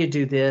how do you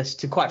do this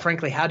to, quite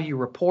frankly, how do you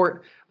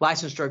report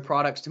licensed drug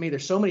products? To me,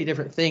 there's so many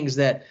different things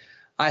that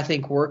I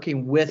think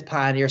working with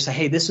Pioneer say,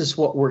 hey, this is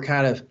what we're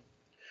kind of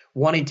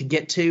wanting to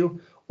get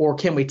to. Or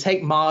can we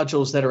take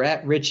modules that are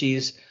at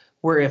Ritchie's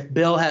where if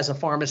Bill has a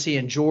pharmacy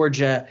in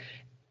Georgia,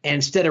 and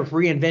instead of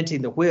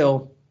reinventing the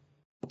wheel,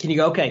 can you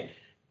go, okay,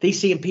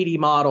 these CMPD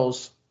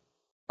models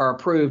are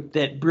approved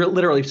that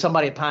literally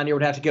somebody at Pioneer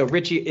would have to go,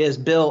 Ritchie, is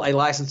Bill a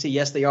licensee?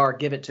 Yes, they are.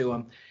 Give it to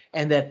them.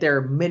 And that there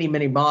are many,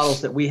 many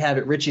models that we have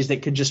at Ritchie's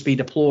that could just be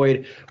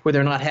deployed where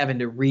they're not having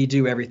to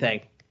redo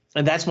everything.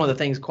 And that's one of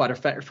the things, quite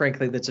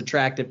frankly, that's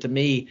attractive to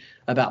me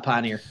about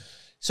Pioneer.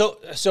 So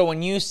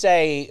when you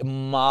say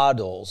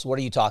models, what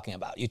are you talking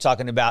about? You're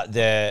talking about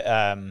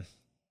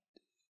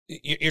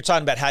you're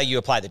talking about how you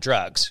apply the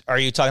drugs. Or are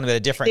you talking about a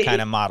different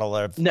kind of model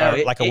like a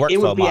workflow model? It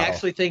would be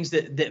actually things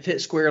that fit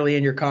squarely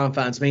in your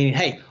confines, meaning,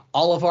 hey,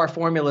 all of our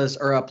formulas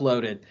are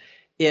uploaded.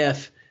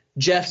 If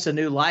Jeff's a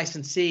new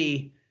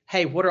licensee,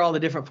 hey, what are all the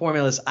different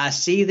formulas? I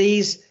see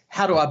these.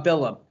 How do I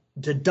bill them?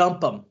 To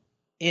dump them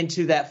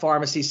into that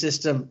pharmacy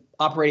system,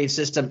 operating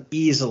system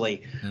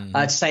easily.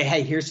 To say,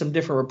 hey, here's some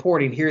different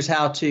reporting. Here's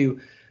how to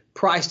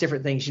price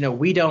different things.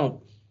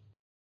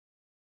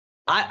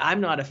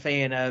 I'm not a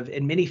fan of,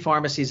 and many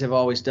pharmacies have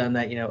always done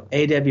that,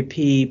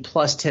 AWP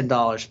plus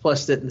 $10,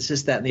 plus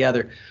this, that, and the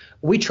other.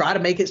 We try to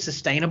make it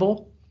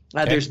sustainable.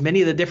 There's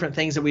many of the different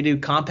things that we do,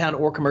 compound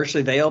or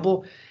commercially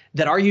available,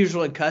 that our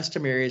usual and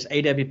customary is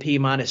AWP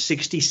minus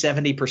 60,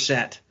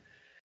 70%.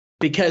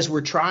 Because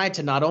we're trying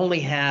to not only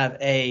have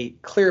a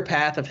clear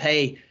path of,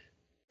 hey,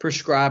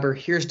 prescriber,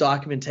 here's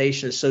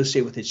documentation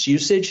associated with its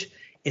usage.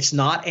 It's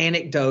not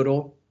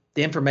anecdotal.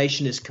 The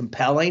information is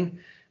compelling.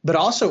 But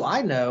also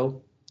I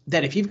know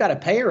that if you've got a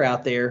payer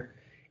out there,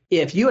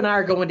 if you and I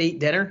are going to eat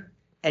dinner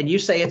and you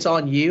say it's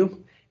on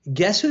you,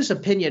 guess whose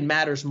opinion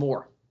matters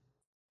more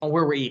on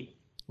where we eat?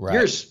 Right.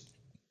 Yours.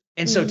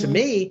 And so to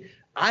me,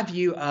 I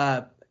view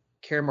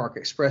Caremark,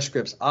 Express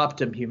Scripts,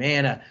 Optum,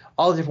 Humana,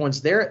 all the different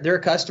ones, they're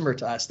a customer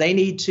to us. They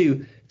need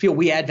to feel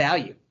we add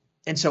value.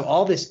 And so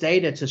all this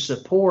data to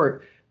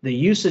support the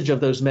usage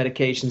of those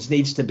medications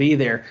needs to be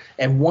there.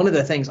 And one of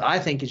the things I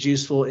think is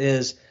useful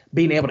is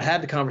being able to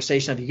have the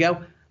conversation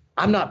of,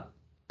 I'm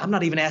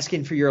not even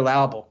asking for your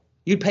allowable.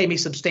 You'd pay me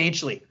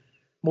substantially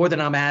more than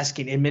I'm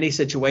asking in many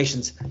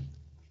situations.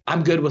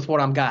 I'm good with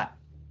what I'm got.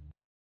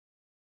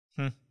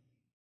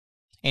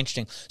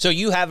 Interesting. So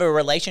you have a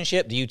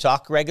relationship? Do you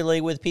talk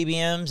regularly with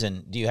PBMs,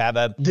 and do you have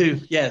a?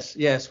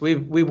 Yes.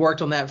 We've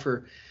worked on that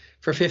for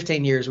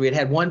 15 years. We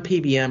had one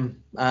PBM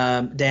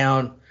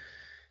down,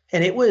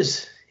 and it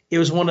was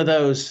one of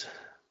those,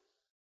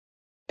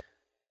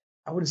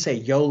 I wouldn't say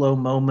YOLO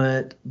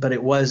moment, but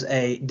it was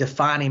a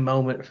defining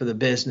moment for the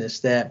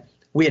business that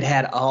we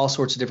had all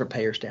sorts of different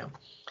payers down,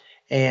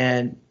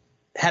 and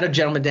had a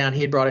gentleman down.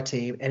 He had brought a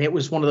team, and it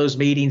was one of those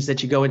meetings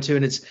that you go into,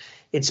 and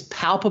it's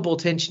palpable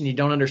tension. You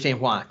don't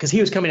understand why, because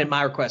he was coming at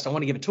my request. I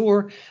want to give a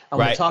tour. I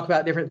want to talk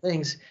about different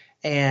things.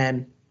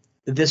 And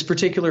this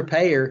particular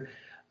payer,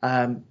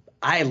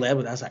 I led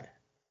with. I was like,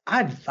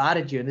 I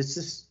invited you, and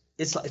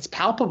it's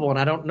palpable, and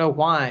I don't know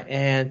why.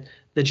 And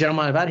the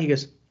gentleman invited, he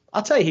goes,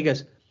 I'll tell you. He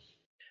goes,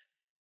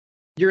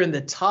 you're in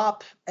the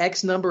top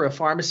X number of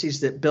pharmacies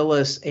that bill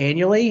us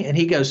annually. And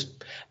he goes,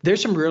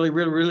 there's some really,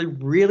 really, really,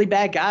 really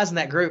bad guys in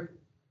that group.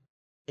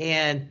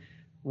 And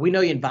we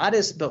know you invite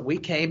us, but we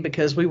came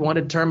because we want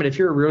to determine if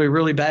you're a really,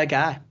 really bad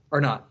guy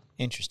or not.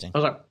 Interesting. I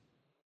was like,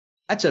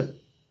 that's a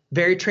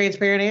very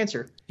transparent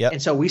answer. Yep.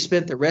 And so we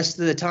spent the rest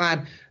of the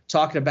time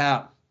talking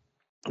about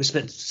We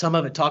spent some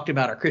of it talking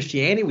about our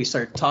Christianity. We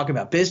started talking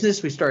about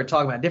business. We started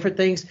talking about different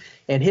things.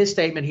 And his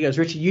statement, he goes,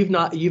 Richie,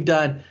 you've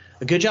done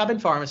a good job in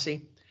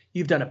pharmacy.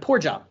 You've done a poor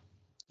job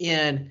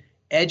in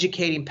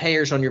educating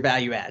payers on your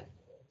value add.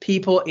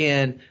 People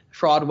in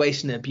fraud,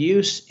 waste, and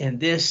abuse, and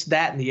this,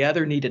 that, and the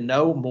other need to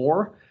know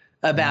more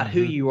about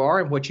who you are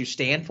and what you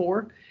stand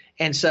for.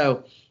 And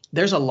so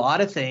there's a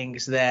lot of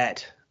things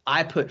that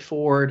I put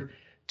forward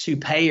to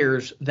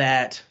payers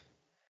that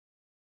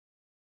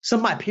some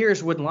of my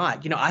peers wouldn't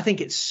like. I think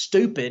it's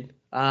stupid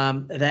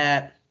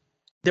that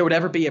there would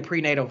ever be a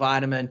prenatal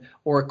vitamin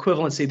or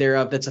equivalency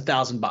thereof that's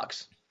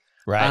 $1,000.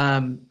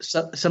 Right.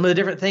 So some of the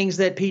different things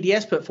that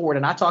PDS put forward,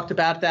 and I talked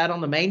about that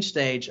on the main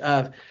stage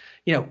of,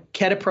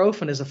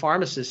 ketoprofen is a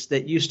pharmacist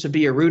that used to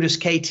be a Rutus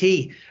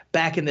KT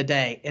back in the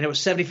day, and it was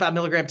 75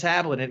 milligram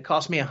tablet, and it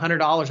cost me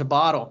 $100 a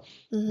bottle.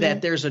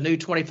 That there's a new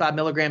 25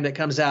 milligram that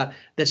comes out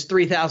that's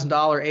 $3,000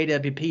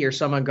 AWP or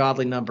some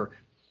ungodly number.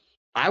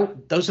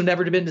 Those have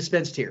never been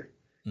dispensed here.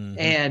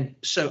 And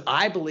so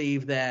I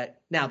believe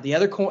that now the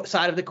other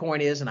side of the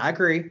coin is, and I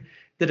agree,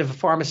 that if a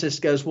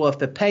pharmacist goes, well, if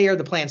the payer,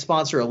 the plan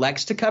sponsor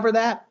elects to cover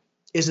that,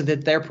 isn't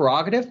it their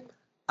prerogative?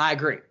 I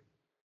agree.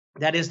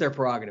 That is their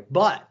prerogative.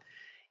 But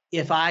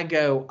if I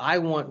go, I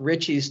want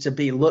Richie's to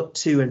be looked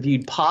to and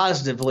viewed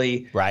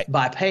positively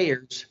by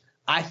payers,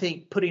 I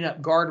think putting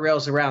up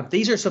guardrails around,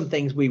 these are some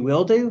things we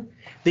will do.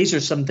 These are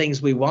some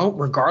things we won't,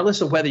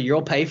 regardless of whether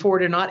you'll pay for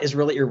it or not, is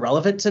really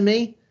irrelevant to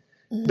me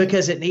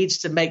because it needs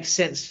to make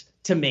sense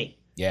to me.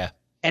 Yeah.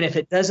 And if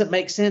it doesn't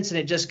make sense and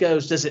it just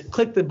goes, does it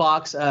click the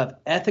box of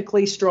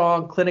ethically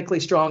strong,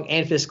 clinically strong,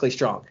 and fiscally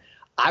strong?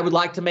 I would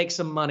like to make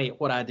some money at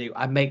what I do.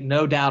 I make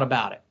no doubt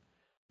about it.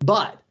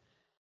 But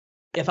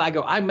if I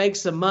go, I make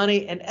some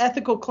money and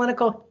ethical,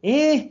 clinical,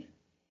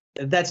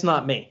 that's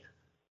not me.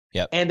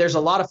 Yep. And there's a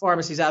lot of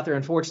pharmacies out there,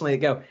 unfortunately,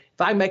 that go,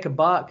 if I make a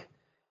buck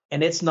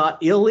and it's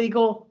not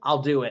illegal,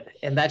 I'll do it.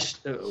 And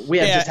that's, we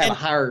have just have a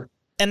higher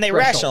and they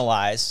threshold.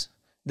 Rationalize.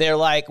 They're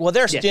like, well,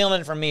 they're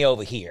stealing from me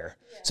over here.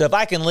 So if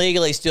I can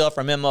legally steal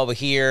from him over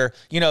here,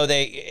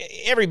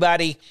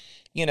 everybody,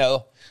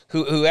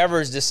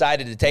 whoever's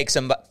decided to take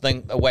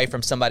something away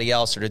from somebody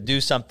else or to do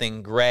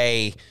something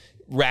gray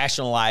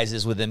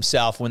rationalizes with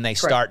himself when they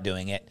start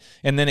doing it.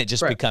 And then it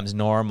just becomes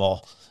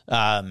normal.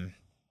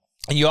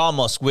 And you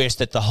almost wish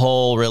that the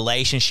whole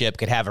relationship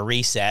could have a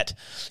reset,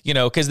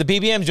 because the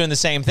PBM's doing the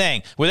same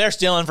thing. Well, they're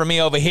stealing from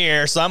me over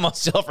here, so I'm going to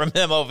steal from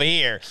them over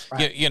here.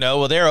 Right.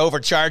 Well, they're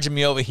overcharging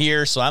me over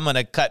here, so I'm going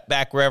to cut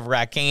back wherever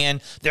I can.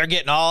 They're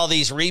getting all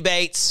these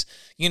rebates,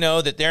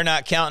 that they're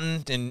not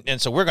counting. And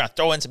so we're going to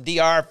throw in some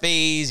DR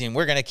fees, and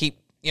we're going to keep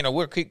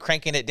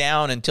cranking it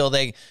down until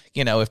they,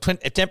 if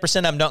 10%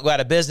 of them don't go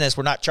out of business,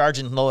 we're not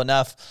charging low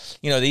enough,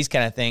 these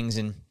kind of things.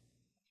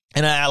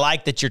 And I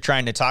like that you're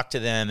trying to talk to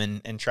them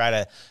and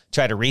try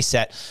to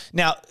reset.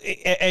 Now,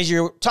 as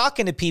you're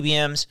talking to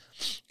PBMs,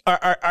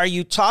 are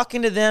you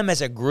talking to them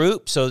as a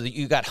group? So that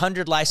you got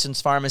 100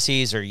 licensed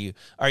pharmacies? Are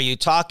you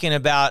talking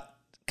about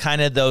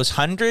kind of those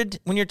 100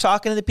 when you're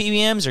talking to the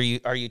PBMs?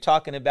 Are you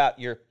talking about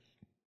your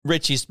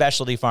Richie's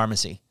specialty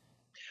pharmacy?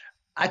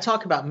 I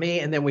talk about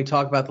me, and then we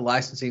talk about the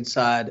licensing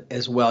side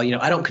as well.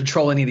 I don't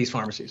control any of these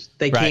pharmacies.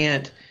 They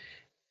can't.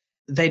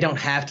 They don't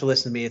have to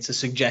listen to me. It's a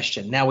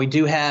suggestion. Now we've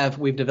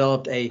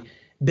developed a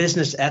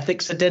business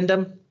ethics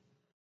addendum,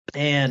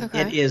 and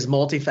it is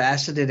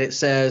multifaceted. It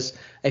says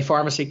a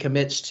pharmacy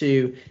commits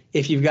to,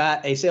 if you've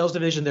got a sales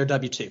division, they're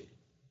W-2.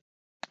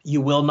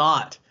 You will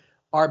not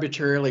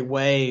arbitrarily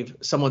waive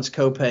someone's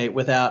copay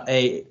without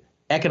a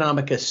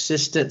economic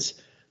assistance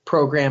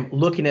program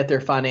looking at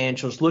their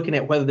financials, looking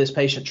at whether this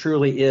patient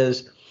truly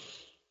is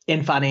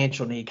in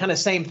financial need. Kind of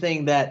same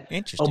thing that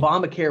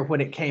Obamacare,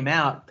 when it came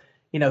out,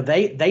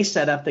 they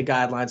set up the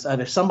guidelines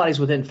of if somebody's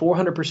within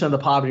 400% of the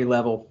poverty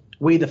level,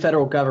 we, the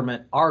federal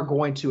government, are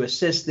going to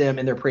assist them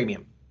in their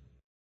premium.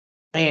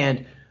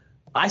 And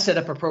I set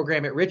up a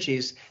program at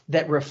Richie's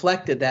that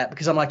reflected that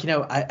because I'm like,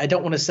 I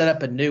don't want to set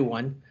up a new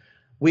one.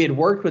 We had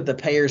worked with the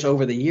payers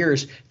over the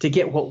years to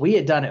get what we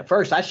had done at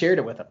first. I shared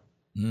it with them.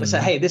 I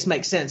said, hey, this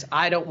makes sense.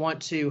 I'm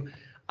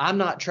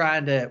not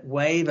trying to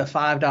waive a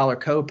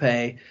 $5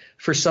 copay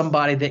for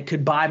somebody that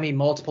could buy me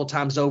multiple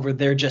times over.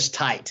 They're just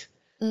tight.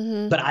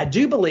 But I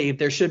do believe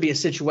there should be a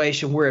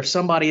situation where if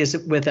somebody is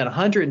within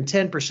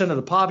 110% of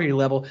the poverty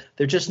level,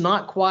 they're just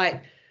not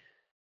quite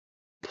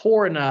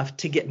poor enough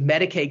to get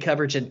Medicaid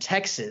coverage in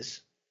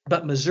Texas,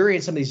 but Missouri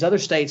and some of these other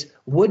states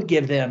would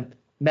give them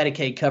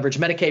Medicaid coverage,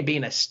 Medicaid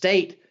being a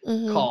state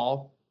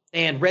call,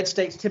 and red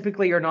states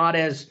typically are not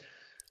as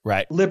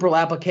liberal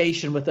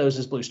application with those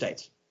as blue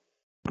states.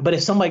 But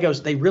if somebody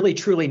goes, they really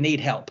truly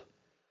need help,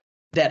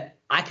 that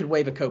I could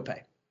waive a copay.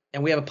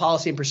 And we have a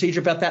policy and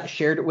procedure about that,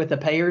 shared it with the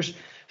payers.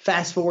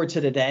 Fast forward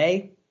to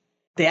today,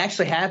 they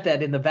actually have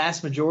that in the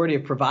vast majority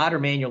of provider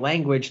manual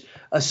language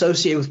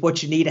associated with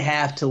what you need to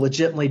have to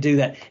legitimately do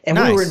that. And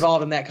we were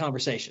involved in that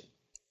conversation.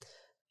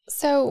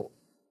 So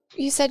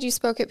you said you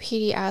spoke at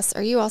PDS.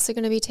 Are you also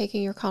going to be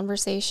taking your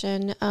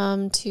conversation to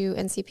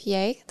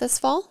NCPA this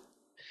fall?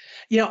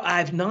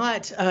 I've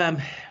not.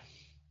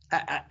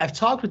 I've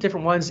talked with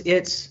different ones.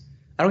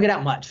 I don't get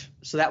out much.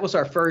 So that was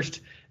our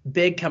first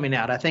big coming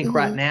out. I think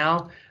right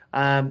now,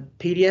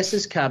 PDS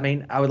is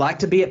coming. I would like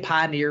to be at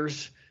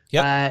Pioneers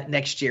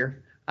next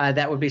year.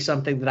 That would be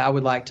something that I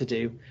would like to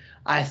do.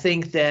 I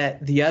think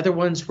that the other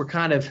ones were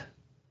kind of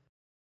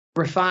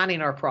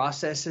refining our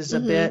processes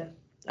a bit.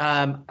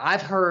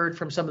 I've heard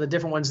from some of the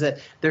different ones that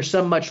there's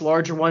some much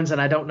larger ones,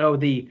 and I don't know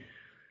the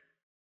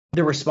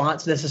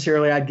response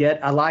necessarily I'd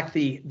get. I like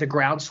the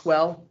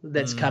groundswell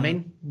that's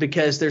coming,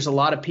 because there's a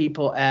lot of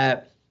people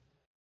at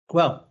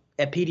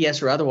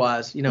PDS or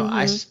otherwise,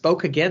 I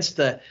spoke against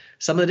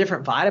some of the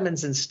different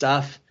vitamins and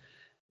stuff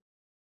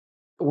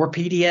were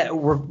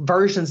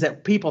versions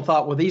that people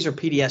thought, well, these are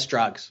PDS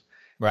drugs.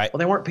 Right. Well,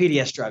 they weren't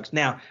PDS drugs.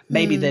 Now,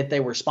 maybe that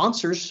they were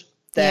sponsors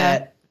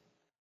that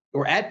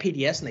were at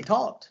PDS and they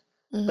talked,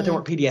 but they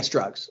weren't PDS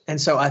drugs. And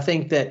so I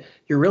think that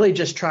you're really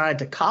just trying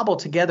to cobble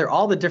together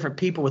all the different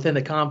people within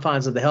the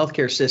confines of the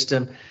healthcare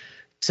system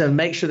to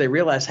make sure they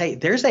realize, hey,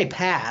 there's a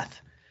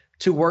path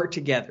to work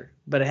together,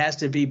 but it has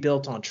to be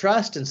built on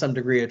trust and some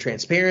degree of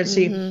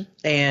transparency.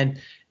 And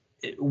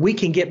we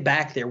can get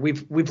back there.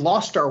 We've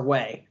lost our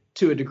way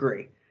to a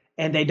degree,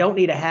 and they don't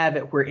need to have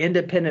it where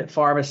independent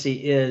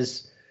pharmacy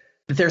is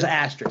that there's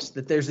asterisks,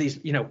 that there's these,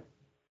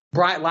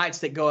 bright lights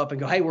that go up and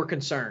go, hey, we're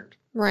concerned.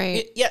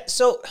 Right. Yeah.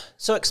 So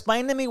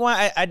explain to me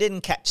why I didn't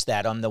catch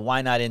that on the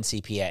why not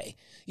NCPA.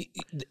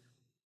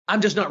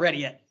 I'm just not ready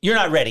yet. You're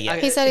not ready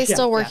yet. He said he's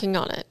still working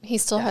on it. He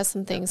still has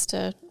some things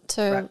to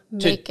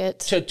make it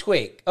to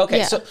tweak. Okay.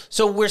 Yeah.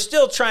 So we're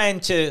still trying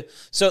to.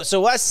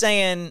 So us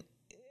saying,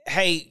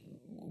 hey,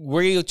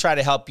 we'll try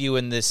to help you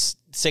in this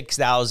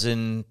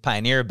 6,000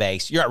 Pioneer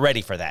base. You're not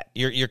ready for that.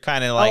 You're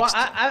kind of like.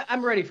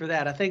 I'm ready for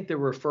that. I think the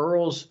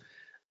referrals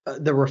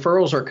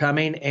are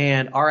coming,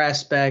 and our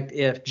aspect,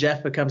 if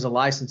Jeff becomes a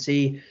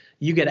licensee,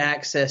 you get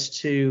access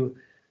to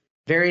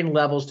varying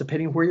levels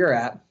depending where you're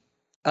at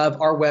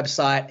of our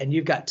website, and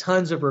you've got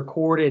tons of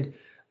recorded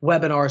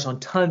webinars on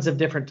tons of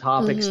different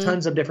topics,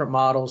 tons of different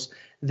models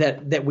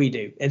that we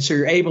do. And so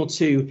you're able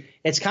to,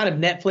 it's kind of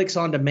Netflix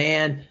on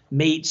demand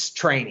meets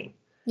training.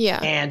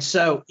 Yeah. And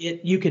so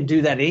you can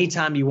do that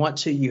anytime you want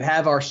to. You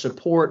have our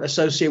support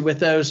associated with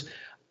those.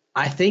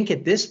 I think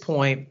at this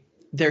point,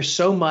 there's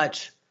so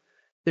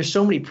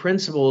many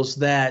principles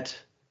that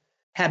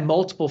have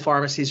multiple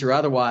pharmacies or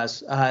otherwise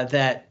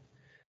that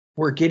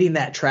we're getting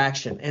that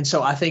traction. And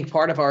so I think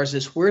part of ours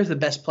is, where's the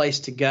best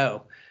place to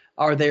go?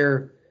 Are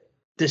there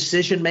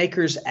decision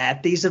makers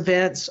at these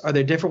events? Are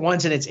there different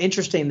ones? And it's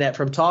interesting that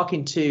from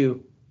talking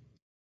to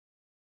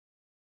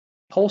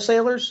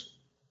wholesalers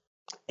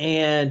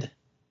and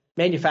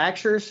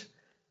manufacturers,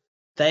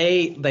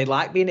 they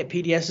like being at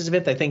PDS's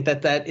event. They think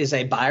that is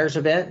a buyer's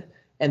event,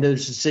 and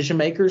those decision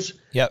makers.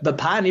 Yep. But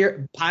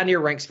Pioneer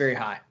ranks very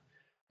high.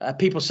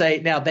 People say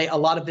now a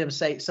lot of them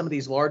say some of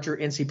these larger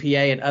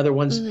NCPA and other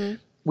ones,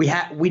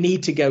 we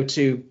need to go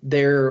to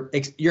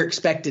you're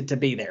expected to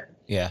be there.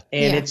 Yeah.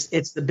 And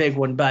it's the big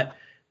one. But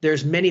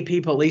there's many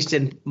people, at least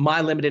in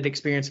my limited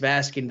experience of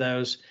asking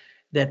those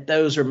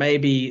are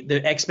maybe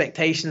the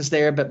expectations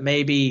there, but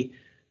maybe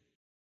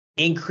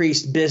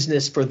increased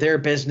business for their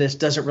business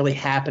doesn't really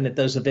happen at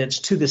those events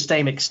to the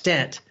same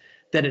extent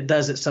that it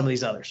does at some of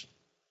these others.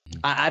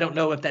 I don't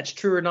know if that's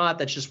true or not.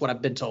 That's just what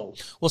I've been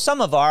told. Well,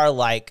 some of our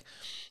like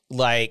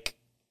I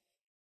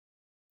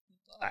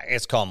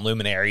guess call them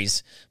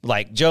luminaries,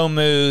 like Joe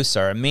Moose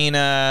or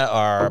Amina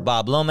or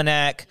Bob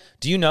Lomanak.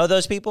 Do you know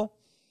those people?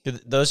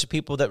 Those are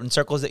people that in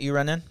circles that you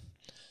run in?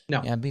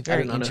 No. Yeah, it'd be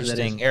very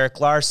interesting. Eric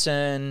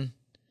Larson,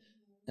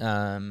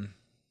 Ben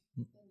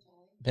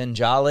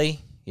Jolly,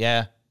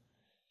 yeah,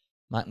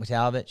 Mike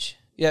McTalvich.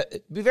 Yeah,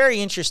 it'd be very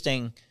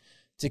interesting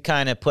to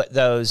kind of put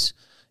those.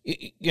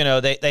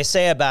 They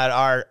say about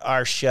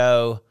our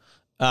show.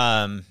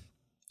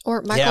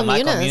 Or Michael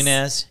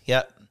Muniz.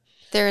 Yep.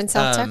 They're in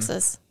South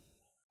Texas.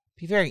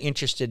 Be very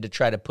interested to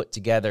try to put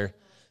together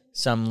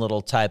some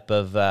little type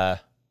of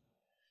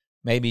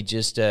maybe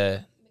just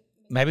a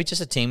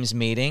Teams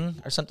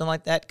meeting or something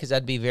like that, because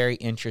I'd be very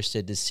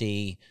interested to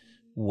see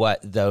what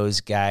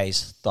those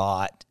guys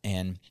thought,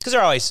 and because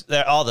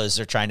all those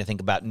are trying to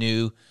think about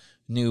new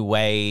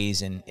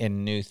ways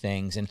and new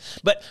things,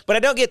 but I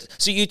don't get.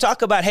 So you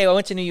talk about, hey, I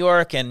went to New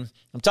York and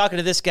I'm talking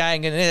to this guy,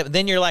 and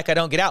then you're like, I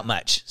don't get out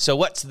much. So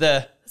what's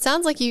the?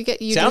 Sounds like you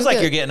get. Sounds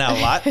like you're getting out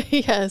a lot.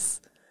 Yes.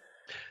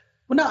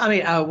 Well, no, I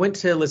mean, I went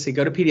to,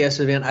 go to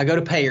PDS event. I go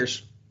to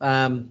payers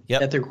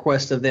at the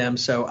request of them.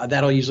 So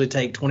that'll usually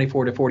take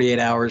 24 to 48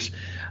 hours.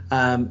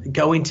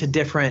 Going to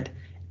different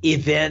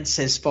events,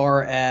 as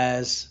far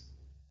as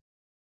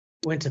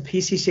went to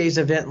PCCA's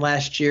event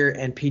last year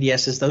and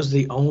PDS's. Those are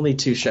the only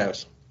two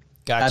shows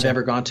I've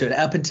ever gone to.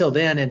 Up until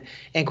then,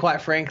 and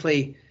quite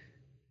frankly,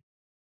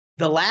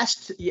 the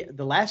last 2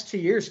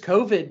 years,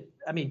 COVID.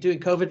 I mean, doing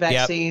COVID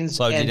vaccines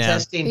and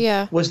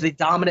testing was the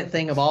dominant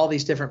thing of all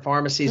these different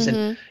pharmacies.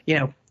 And,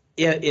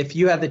 if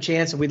you have the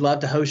chance, and we'd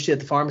love to host you at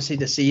the pharmacy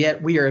to see it,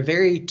 we are a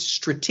very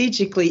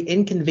strategically,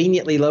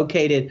 inconveniently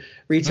located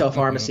retail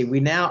pharmacy.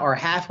 We now are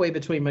halfway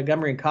between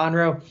Montgomery and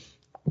Conroe.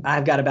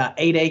 I've got about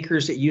 8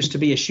 acres. It used to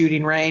be a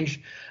shooting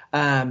range.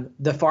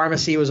 The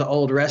pharmacy was an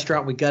old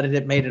restaurant. We gutted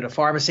it, made it a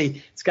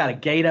pharmacy. It's got a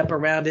gate up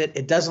around it.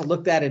 It doesn't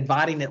look that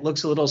inviting. It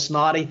looks a little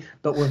snotty,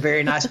 but we're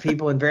very nice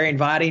people and very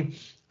inviting.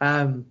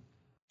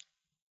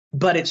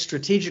 But it's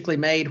strategically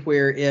made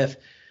where if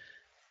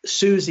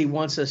Susie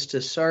wants us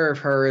to serve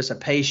her as a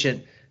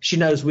patient, she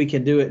knows we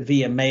can do it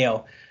via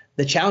mail.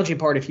 The challenging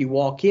part, if you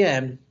walk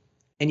in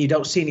and you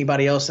don't see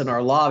anybody else in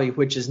our lobby,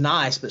 which is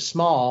nice but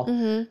small,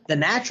 the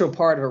natural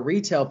part of a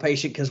retail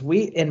patient, because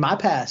in my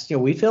past,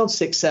 we filled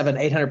 600, 700,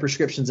 800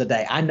 prescriptions a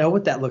day. I know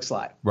what that looks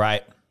like.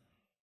 Right.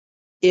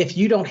 If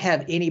you don't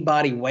have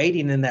anybody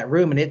waiting in that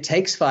room and it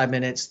takes 5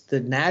 minutes, the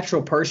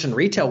natural person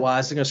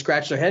retail-wise is going to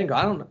scratch their head and go,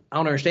 I don't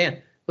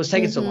understand. What's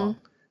taking so long?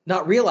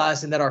 Not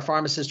realizing that our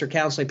pharmacists are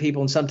counseling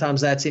people, and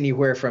sometimes that's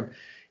anywhere from,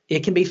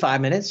 it can be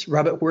 5 minutes,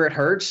 rub it where it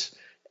hurts.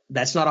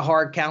 That's not a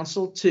hard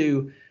counsel,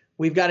 to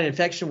we've got an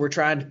infection, we're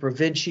trying to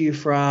prevent you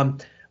from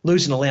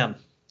losing a limb.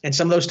 And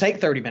some of those take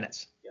 30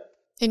 minutes.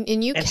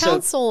 And you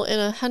counsel in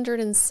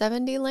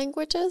 170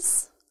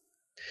 languages?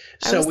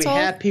 So we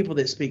have people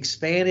that speak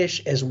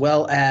Spanish as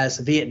well as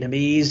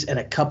Vietnamese and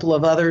a couple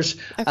of others.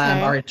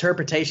 Okay. Our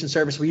interpretation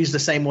service, we use the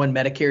same one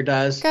Medicare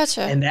does.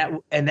 Gotcha. And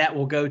that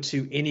will go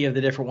to any of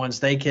the different ones.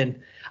 They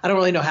can, I don't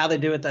really know how they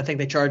do it. I think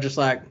they charge us,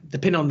 like,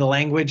 depending on the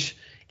language,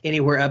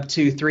 anywhere up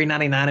to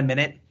 $3.99 a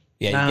minute.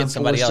 Yeah, you get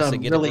somebody else to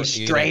get really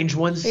strange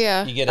ones.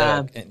 Yeah. You get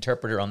an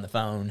interpreter on the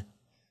phone.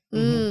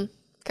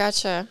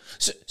 Gotcha.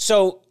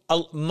 So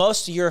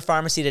most of your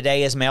pharmacy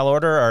today is mail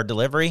order or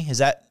delivery? Is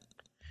that?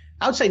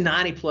 I would say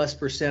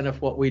 90+%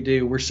 of what we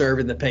do, we're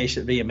serving the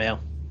patient via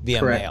mail.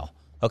 Correct. Mail.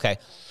 Okay.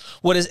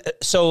 What is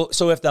so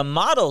if the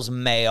model's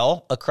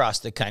mail across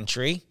the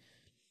country,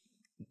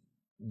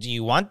 do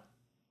you want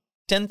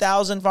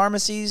 10,000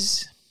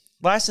 pharmacies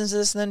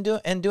licenses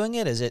and doing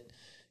it? Is it,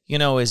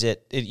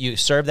 you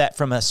serve that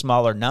from a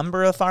smaller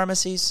number of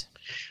pharmacies?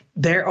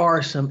 There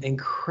are some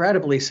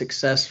incredibly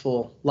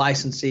successful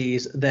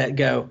licensees that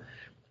go,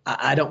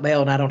 I don't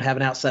mail and I don't have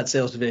an outside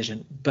sales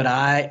division, but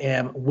I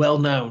am well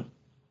known.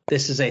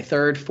 This is a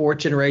 3rd, 4th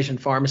generation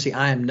pharmacy.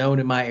 I am known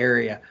in my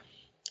area.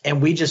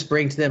 And we just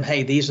bring to them,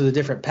 hey, these are the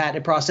different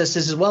patented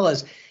processes, as well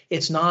as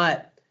it's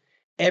not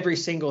every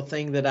single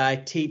thing that I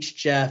teach,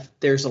 Jeff,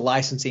 there's a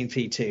licensing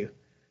fee to.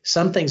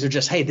 Some things are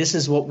just, hey, this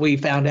is what we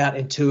found out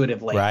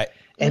intuitively. Right.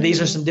 And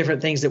these are some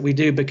different things that we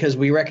do because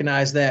we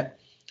recognize that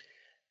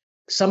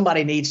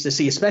somebody needs to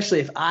see, especially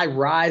if I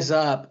rise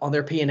up on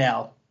their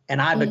P&L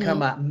and I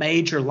become a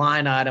major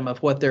line item of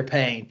what they're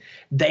paying,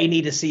 they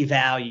need to see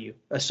value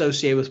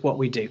associated with what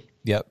we do.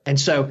 Yep. And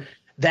so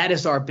that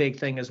is our big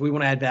thing, is we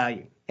want to add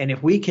value. And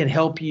if we can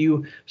help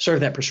you serve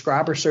that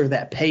prescriber, serve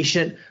that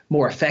patient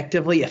more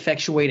effectively,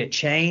 effectuate a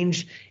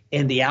change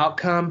in the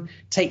outcome,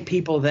 take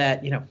people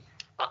that,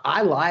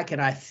 I like,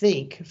 and I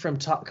think from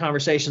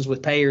conversations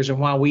with payers and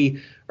why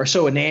we are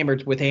so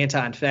enamored with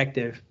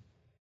anti-infective,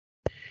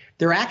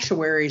 their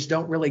actuaries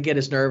don't really get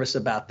as nervous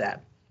about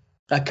that.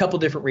 A couple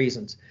different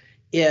reasons.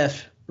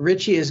 If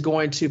Richie is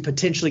going to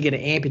potentially get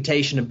an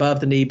amputation above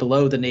the knee,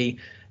 below the knee,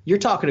 you're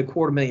talking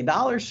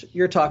 $250,000.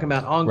 You're talking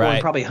about ongoing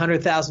probably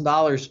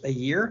 $100,000 a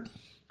year.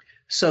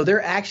 So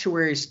their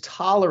actuary's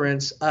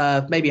tolerance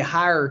of maybe a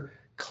higher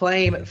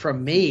claim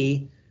from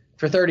me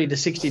for 30 to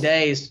 60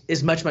 days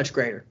is much, much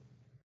greater.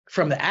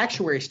 From the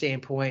actuary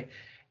standpoint,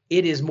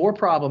 it is more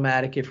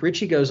problematic if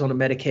Richie goes on a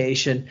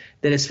medication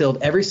that is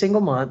filled every single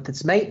month,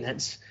 that's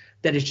maintenance,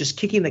 that is just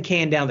kicking the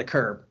can down the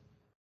curb.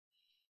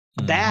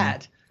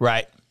 That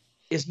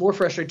is more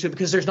frustrating too,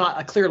 because there's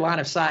not a clear line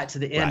of sight to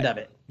the end of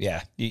it.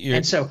 Yeah.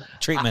 And so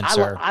treatments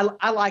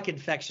I like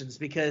infections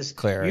because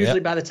usually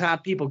by the time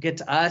people get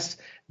to us,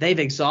 they've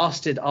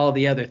exhausted all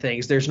the other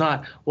things. There's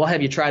not, well,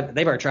 have you tried?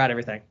 They've already tried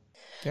everything.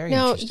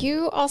 Now,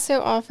 you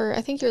also offer,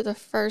 I think you're the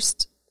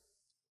first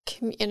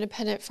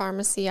independent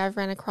pharmacy I've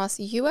ran across.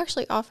 You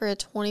actually offer a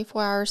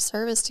 24-hour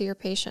service to your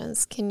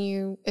patients. Can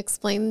you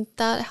explain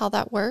that, how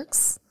that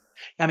works?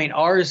 I mean,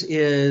 ours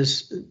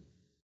is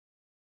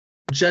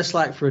just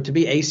like to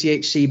be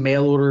ACHC,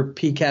 mail order,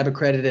 PCAB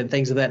accredited, and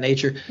things of that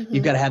nature.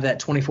 You've got to have that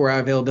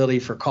 24-hour availability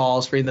for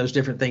calls, for those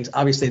different things.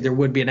 Obviously, there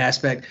would be an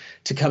aspect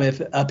to come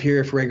up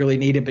here if regularly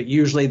needed, but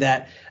usually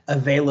that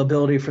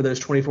availability for those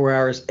 24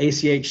 hours,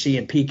 ACHC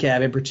and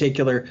PCAB in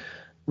particular,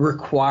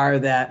 require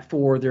that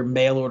for their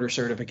mail order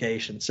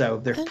certification. So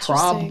there's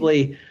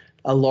probably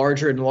a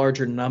larger and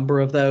larger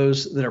number of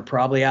those that are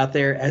probably out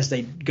there as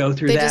they go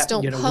through that. They just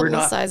don't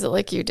publicize it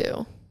like you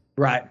do.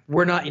 Right.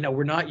 We're not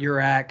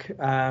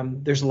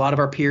URAC. There's a lot of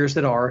our peers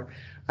that are.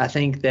 I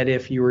think that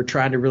if you were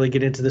trying to really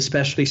get into the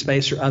specialty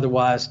space or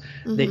otherwise,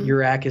 that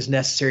URAC is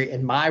necessary.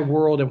 In my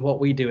world and what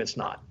we do, it's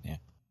not. Yeah.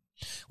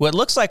 Well, it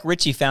looks like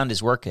Richie found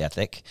his work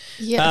ethic.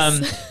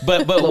 Yes.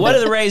 But what do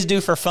the Rays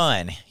do for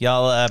fun?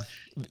 Y'all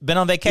been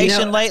on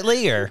vacation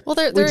lately, or? Well,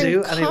 they're we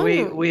do. I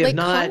mean, we have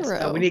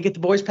not. We need to get the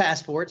boys'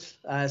 passports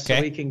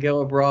so we can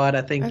go abroad.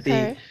 I think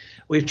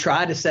we've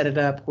tried to set it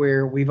up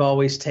where we've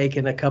always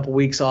taken a couple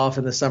weeks off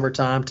in the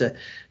summertime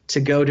to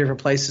go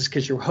different places,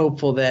 because you're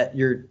hopeful that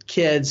your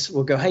kids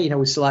will go, hey,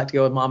 we still like to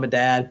go with mom and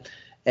dad.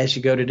 as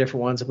you go to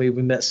different ones. We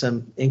met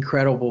some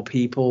incredible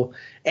people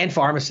and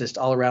pharmacists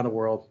all around the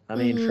world. I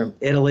mean, from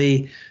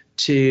Italy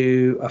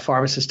to a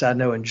pharmacist I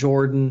know in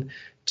Jordan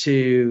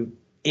to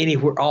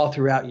anywhere, all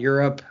throughout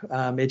Europe.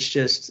 It's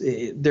just,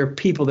 there are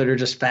people that are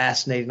just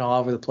fascinating all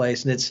over the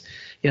place. And it's,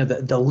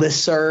 the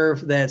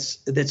listserv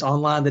that's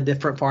online, the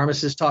different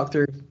pharmacists talk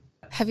through.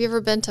 Have you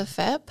ever been to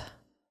FIP?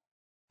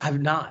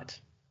 I've not.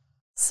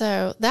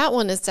 So that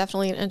one is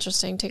definitely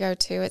interesting to go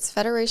to. It's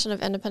Federation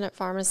of Independent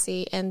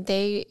Pharmacy, and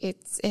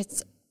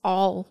it's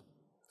all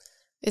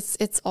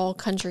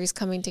countries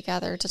coming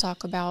together to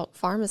talk about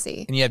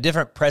pharmacy. And you have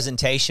different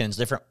presentations,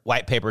 different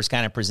white papers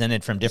kind of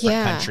presented from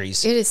different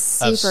countries. It is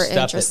super stuff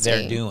interesting. That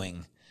they're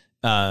doing.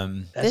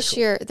 This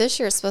year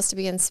is supposed to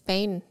be in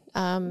Spain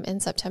in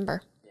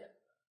September.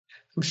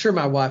 I'm sure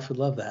my wife would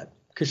love that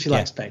because she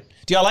likes Spain.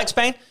 Do y'all like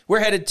Spain? We're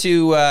headed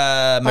to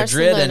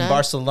Madrid and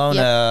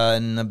Barcelona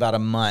in about a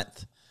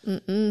month.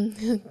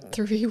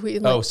 3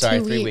 weeks. Oh,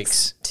 sorry, 3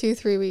 weeks.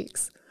 2-3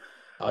 weeks.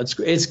 Oh,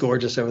 it's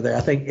gorgeous over there. I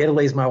think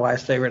Italy's my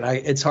wife's favorite.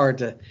 It's hard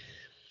to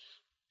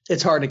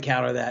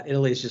counter that.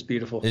 Italy's just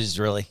beautiful. It is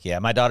really,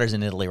 my daughter's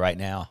in Italy right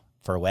now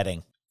for a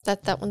wedding.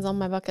 That one's on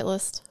my bucket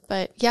list.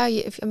 But yeah,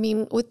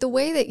 with the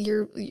way that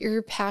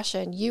your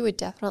passion, you would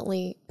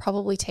definitely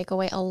probably take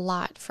away a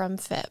lot from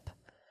FIP.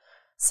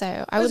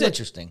 So it was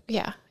interesting.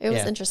 Yeah, it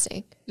was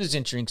interesting. It was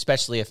interesting,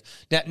 especially if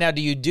now.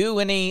 Do you do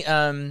any?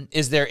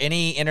 Is there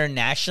any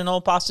international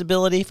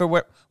possibility for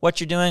what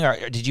you're doing,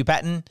 or did you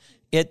patent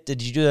it?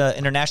 Did you do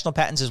international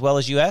patents as well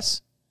as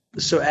U.S.?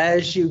 So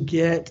as you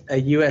get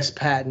a U.S.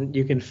 patent,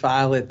 you can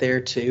file it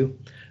there too.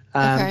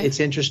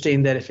 It's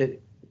interesting that if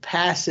it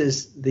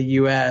passes the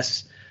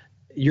U.S.,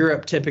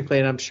 Europe typically,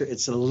 and I'm sure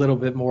it's a little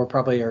bit more,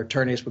 probably our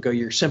attorneys will go,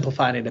 you're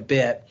simplifying it a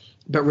bit.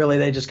 But really,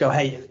 they just go,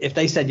 hey, if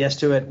they said yes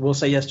to it, we'll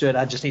say yes to it.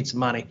 I just need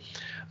some money.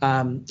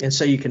 And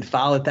so you can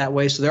file it that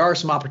way. So there are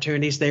some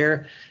opportunities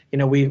there.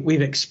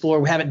 We've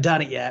explored. We haven't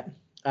done it yet.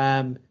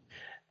 I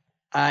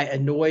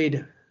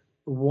annoyed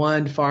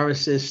one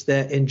pharmacist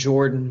that in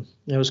Jordan,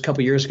 it was a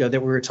couple of years ago, that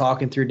we were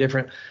talking through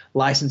different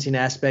licensing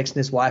aspects, and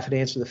his wife had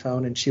answered the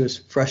phone, and she was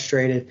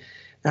frustrated.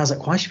 And I was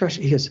like, why is she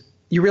frustrated? He goes,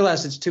 you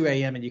realize it's 2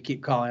 a.m. and you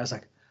keep calling. I was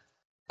like,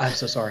 I'm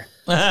so sorry.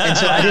 And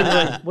so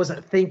I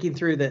wasn't thinking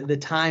through the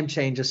time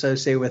change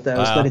associated with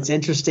those. Wow. But it's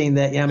interesting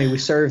that,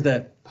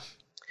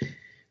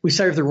 we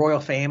serve the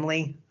royal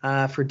family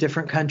for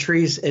different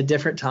countries at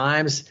different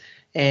times.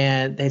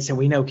 And they said,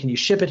 can you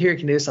ship it here?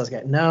 Can you do this? I was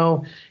like,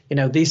 no,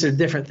 these are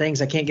different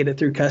things. I can't get it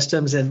through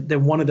customs. And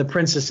then one of the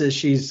princesses,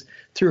 she's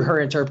through her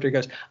interpreter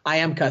goes, I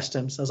am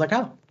customs. I was like,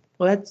 oh,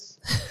 well, that's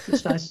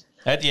nice.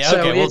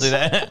 We'll do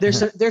that.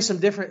 There's some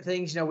different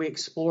things, we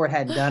explored,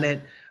 hadn't done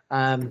it.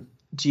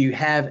 Do you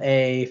have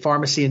a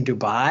pharmacy in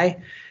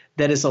Dubai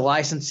that is a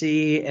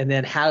licensee? And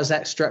then how is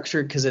that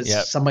structured? Because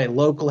it's somebody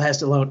local has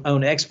to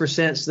own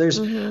X%. So there's,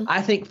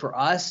 I think for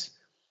us,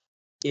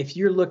 if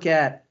you look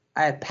at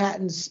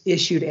patents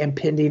issued and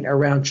pending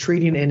around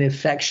treating and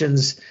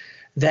infections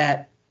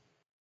that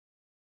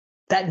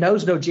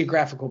knows no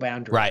geographical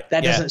boundary. Right.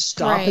 That doesn't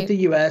stop at the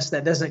U.S.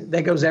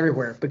 That goes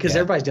everywhere because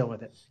everybody's dealing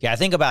with it. Yeah, I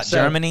think about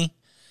Germany,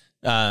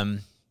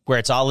 where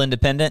it's all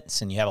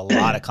independence and you have a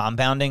lot of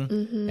compounding.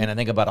 And I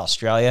think about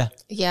Australia.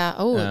 Yeah.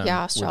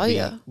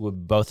 Australia.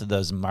 Both of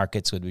those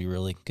markets would be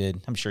really good.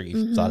 I'm sure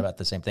you've thought about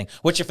the same thing.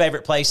 What's your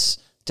favorite place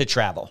to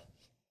travel?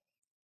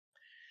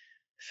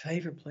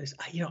 Favorite place?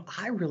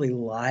 I really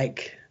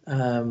like,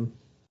 I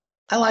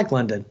like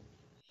London.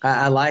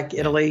 I like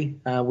Italy.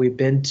 We've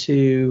been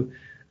to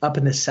up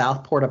in the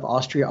south port of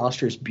Austria.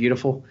 Austria is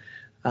beautiful.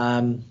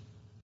 I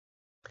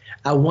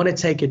want to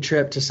take a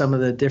trip to some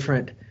of the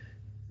different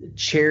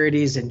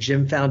charities and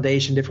Jim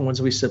Foundation, different ones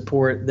we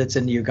support that's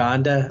in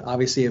Uganda.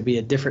 Obviously, it'll be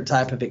a different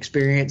type of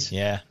experience.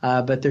 Yeah.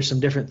 But there's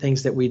some different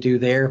things that we do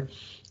there.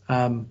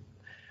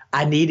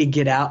 I need to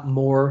get out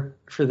more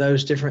for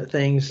those different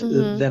things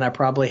than I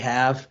probably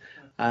have.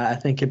 I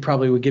think it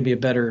probably would give me a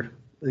better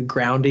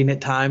grounding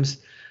at times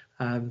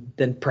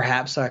than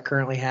perhaps I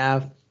currently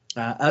have.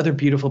 Other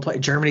beautiful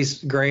places.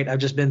 Germany's great. I've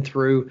just been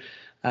through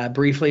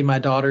briefly. My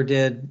daughter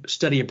did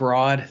study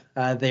abroad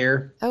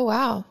there. Oh,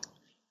 wow.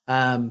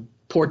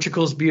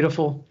 Portugal's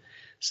beautiful.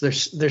 So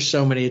there's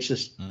so many. It's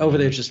just over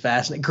there. It's just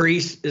fascinating.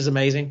 Greece is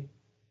amazing.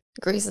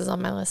 Greece is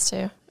on my list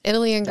too.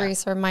 Italy and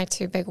Greece are my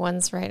two big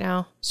ones right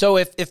now. So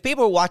if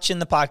people are watching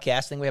the podcast,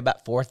 I think we have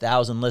about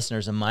 4,000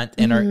 listeners a month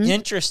and are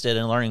interested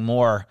in learning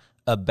more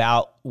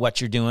about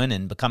what you're doing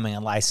and becoming a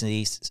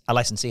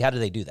licensee, how do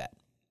they do that?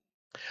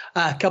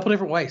 A couple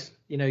different ways.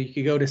 You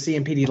could go to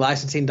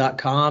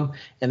cmpdlicensing.com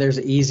and there's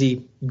an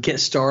easy get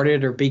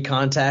started or be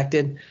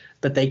contacted,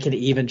 but they can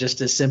even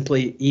just as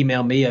simply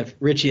email me at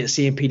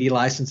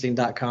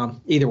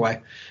richie@cmpdlicensing.com. Either way.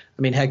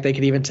 I mean, heck, they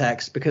could even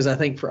text, because I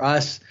think for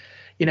us,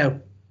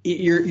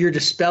 you're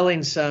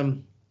dispelling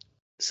some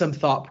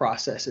thought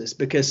processes,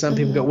 because some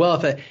people go,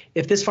 well,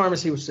 if this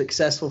pharmacy was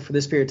successful for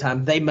this period of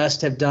time, they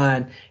must have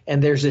done,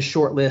 and there's this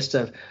short list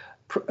of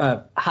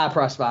high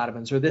price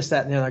vitamins or this,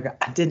 that, and the other.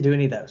 I didn't do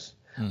any of those.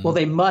 Well,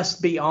 they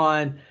must be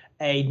on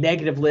a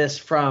negative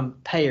list from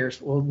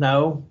payers. Well,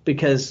 no,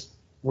 because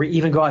we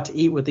even go out to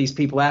eat with these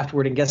people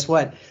afterward. And guess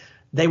what?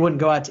 They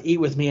wouldn't go out to eat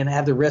with me and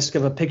have the risk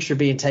of a picture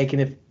being taken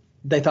if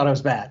they thought I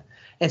was bad.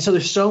 And so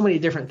there's so many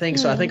different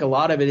things. So I think a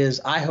lot of it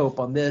is, I hope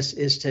on this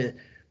is to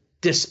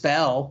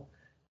dispel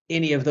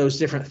any of those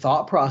different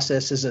thought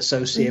processes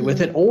associated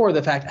with it, or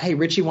the fact, hey,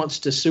 Richie wants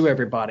to sue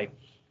everybody.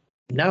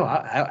 No,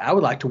 I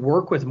would like to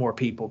work with more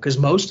people, because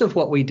most of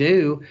what we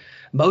do,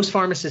 most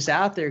pharmacists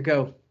out there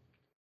go,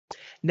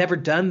 never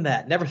done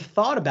that, never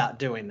thought about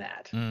doing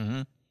that.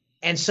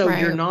 And so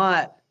you're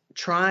not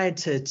trying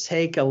to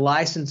take a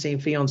licensing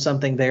fee on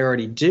something they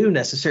already do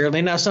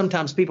necessarily. Now,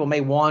 sometimes people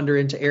may wander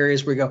into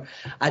areas where you go,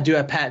 I do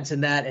have patents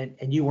in that,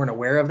 and you weren't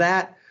aware of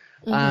that.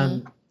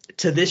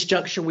 To this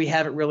juncture, we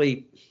haven't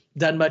really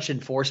done much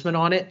enforcement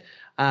on it.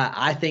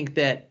 I think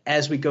that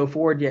as we go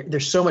forward,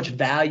 there's so much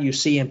value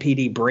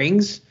CMPD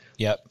brings.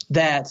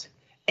 That,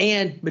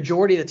 and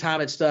majority of the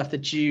time it's stuff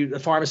that the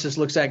pharmacist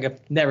looks at and goes,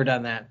 never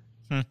done that.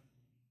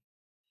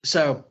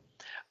 So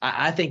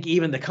I think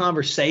even the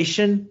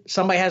conversation,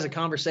 somebody has a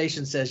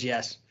conversation, says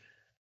yes.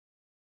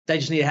 They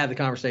just need to have the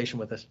conversation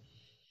with us.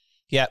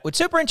 Yeah, it's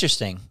super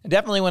interesting. I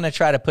definitely want to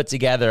try to put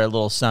together a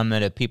little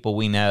summit of people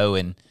we know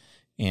and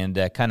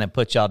kind of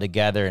put y'all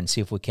together and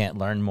see if we can't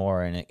learn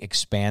more and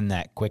expand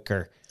that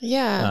quicker.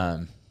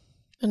 Yeah.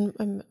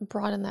 And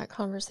broaden that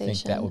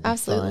conversation. That would be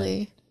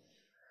absolutely.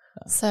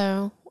 Fun.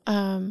 So,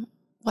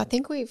 I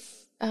think we've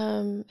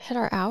hit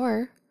our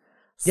hour.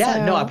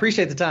 Yeah, no, I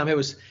appreciate the time. It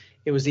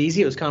was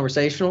easy. It was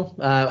conversational.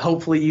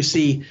 Hopefully you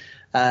see,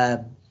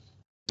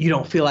 you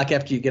don't feel like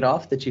after you get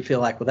off that you feel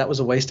like, well, that was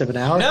a waste of an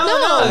hour.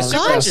 No,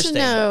 super interesting.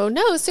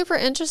 No, super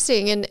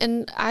interesting.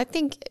 And I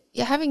think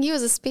having you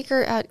as a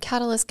speaker at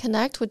Catalyst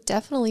Connect would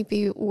definitely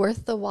be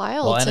worth the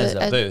while. Well, and as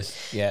a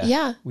booth.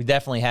 Yeah. We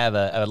definitely have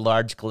a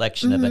large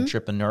collection of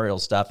entrepreneurial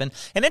stuff and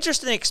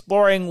interested in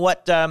exploring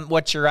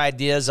what your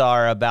ideas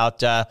are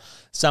about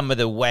some of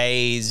the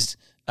ways,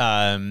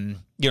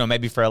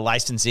 maybe for a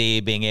licensee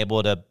being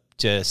able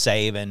to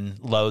save and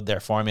load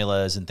their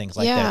formulas and things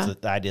like that. So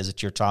the ideas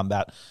that you're talking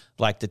about,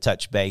 like to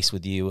touch base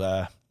with you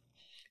in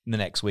the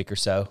next week or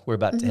so. We're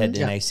about to head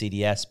to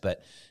NACDS, but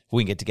if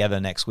we can get together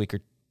next week or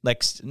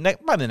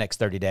probably the next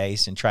 30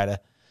 days and try to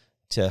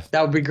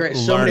that would be great.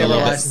 So many of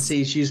our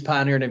licensees use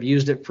Pioneer and have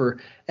used it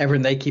forever,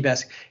 and they keep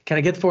asking, can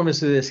I get the formulas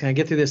through this? Can I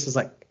get through this? It's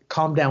like,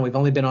 calm down. We've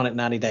only been on it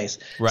 90 days.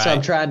 Right. So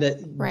I'm trying to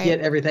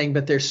get everything,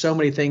 but there's so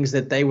many things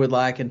that they would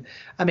like. And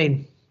I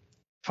mean,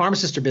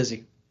 pharmacists are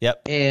busy.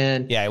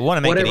 And I want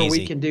to make whatever it easy.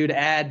 we can do to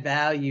add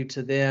value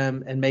to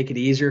them and make it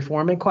easier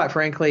for them. And quite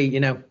frankly,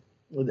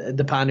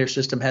 the Pioneer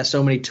system has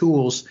so many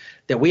tools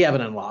that we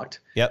haven't unlocked.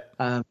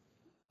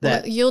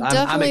 That you'll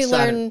definitely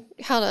learn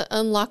how to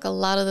unlock a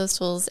lot of those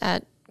tools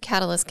at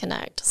Catalyst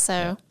Connect.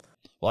 So,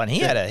 well, and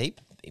he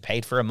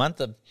paid for a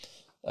month of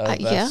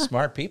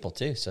smart people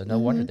too. So no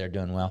wonder they're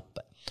doing well.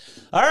 But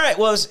all right,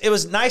 well, it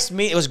was nice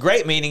it was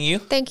great meeting you.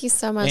 Thank you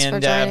so much for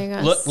joining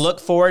us. Look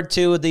forward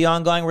to the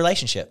ongoing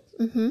relationship.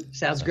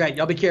 Sounds great.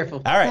 Y'all be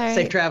careful. All right.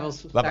 Safe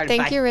travels. Bye-bye.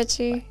 Thank you,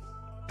 Richie.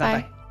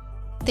 Bye.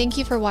 Thank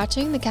you for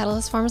watching the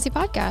Catalyst Pharmacy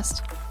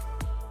Podcast.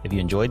 If you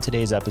enjoyed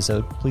today's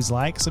episode, please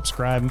like,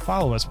 subscribe, and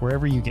follow us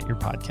wherever you get your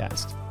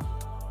podcast.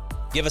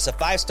 Give us a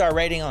 5-star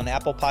rating on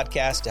Apple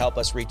Podcasts to help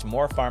us reach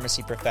more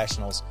pharmacy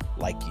professionals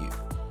like you.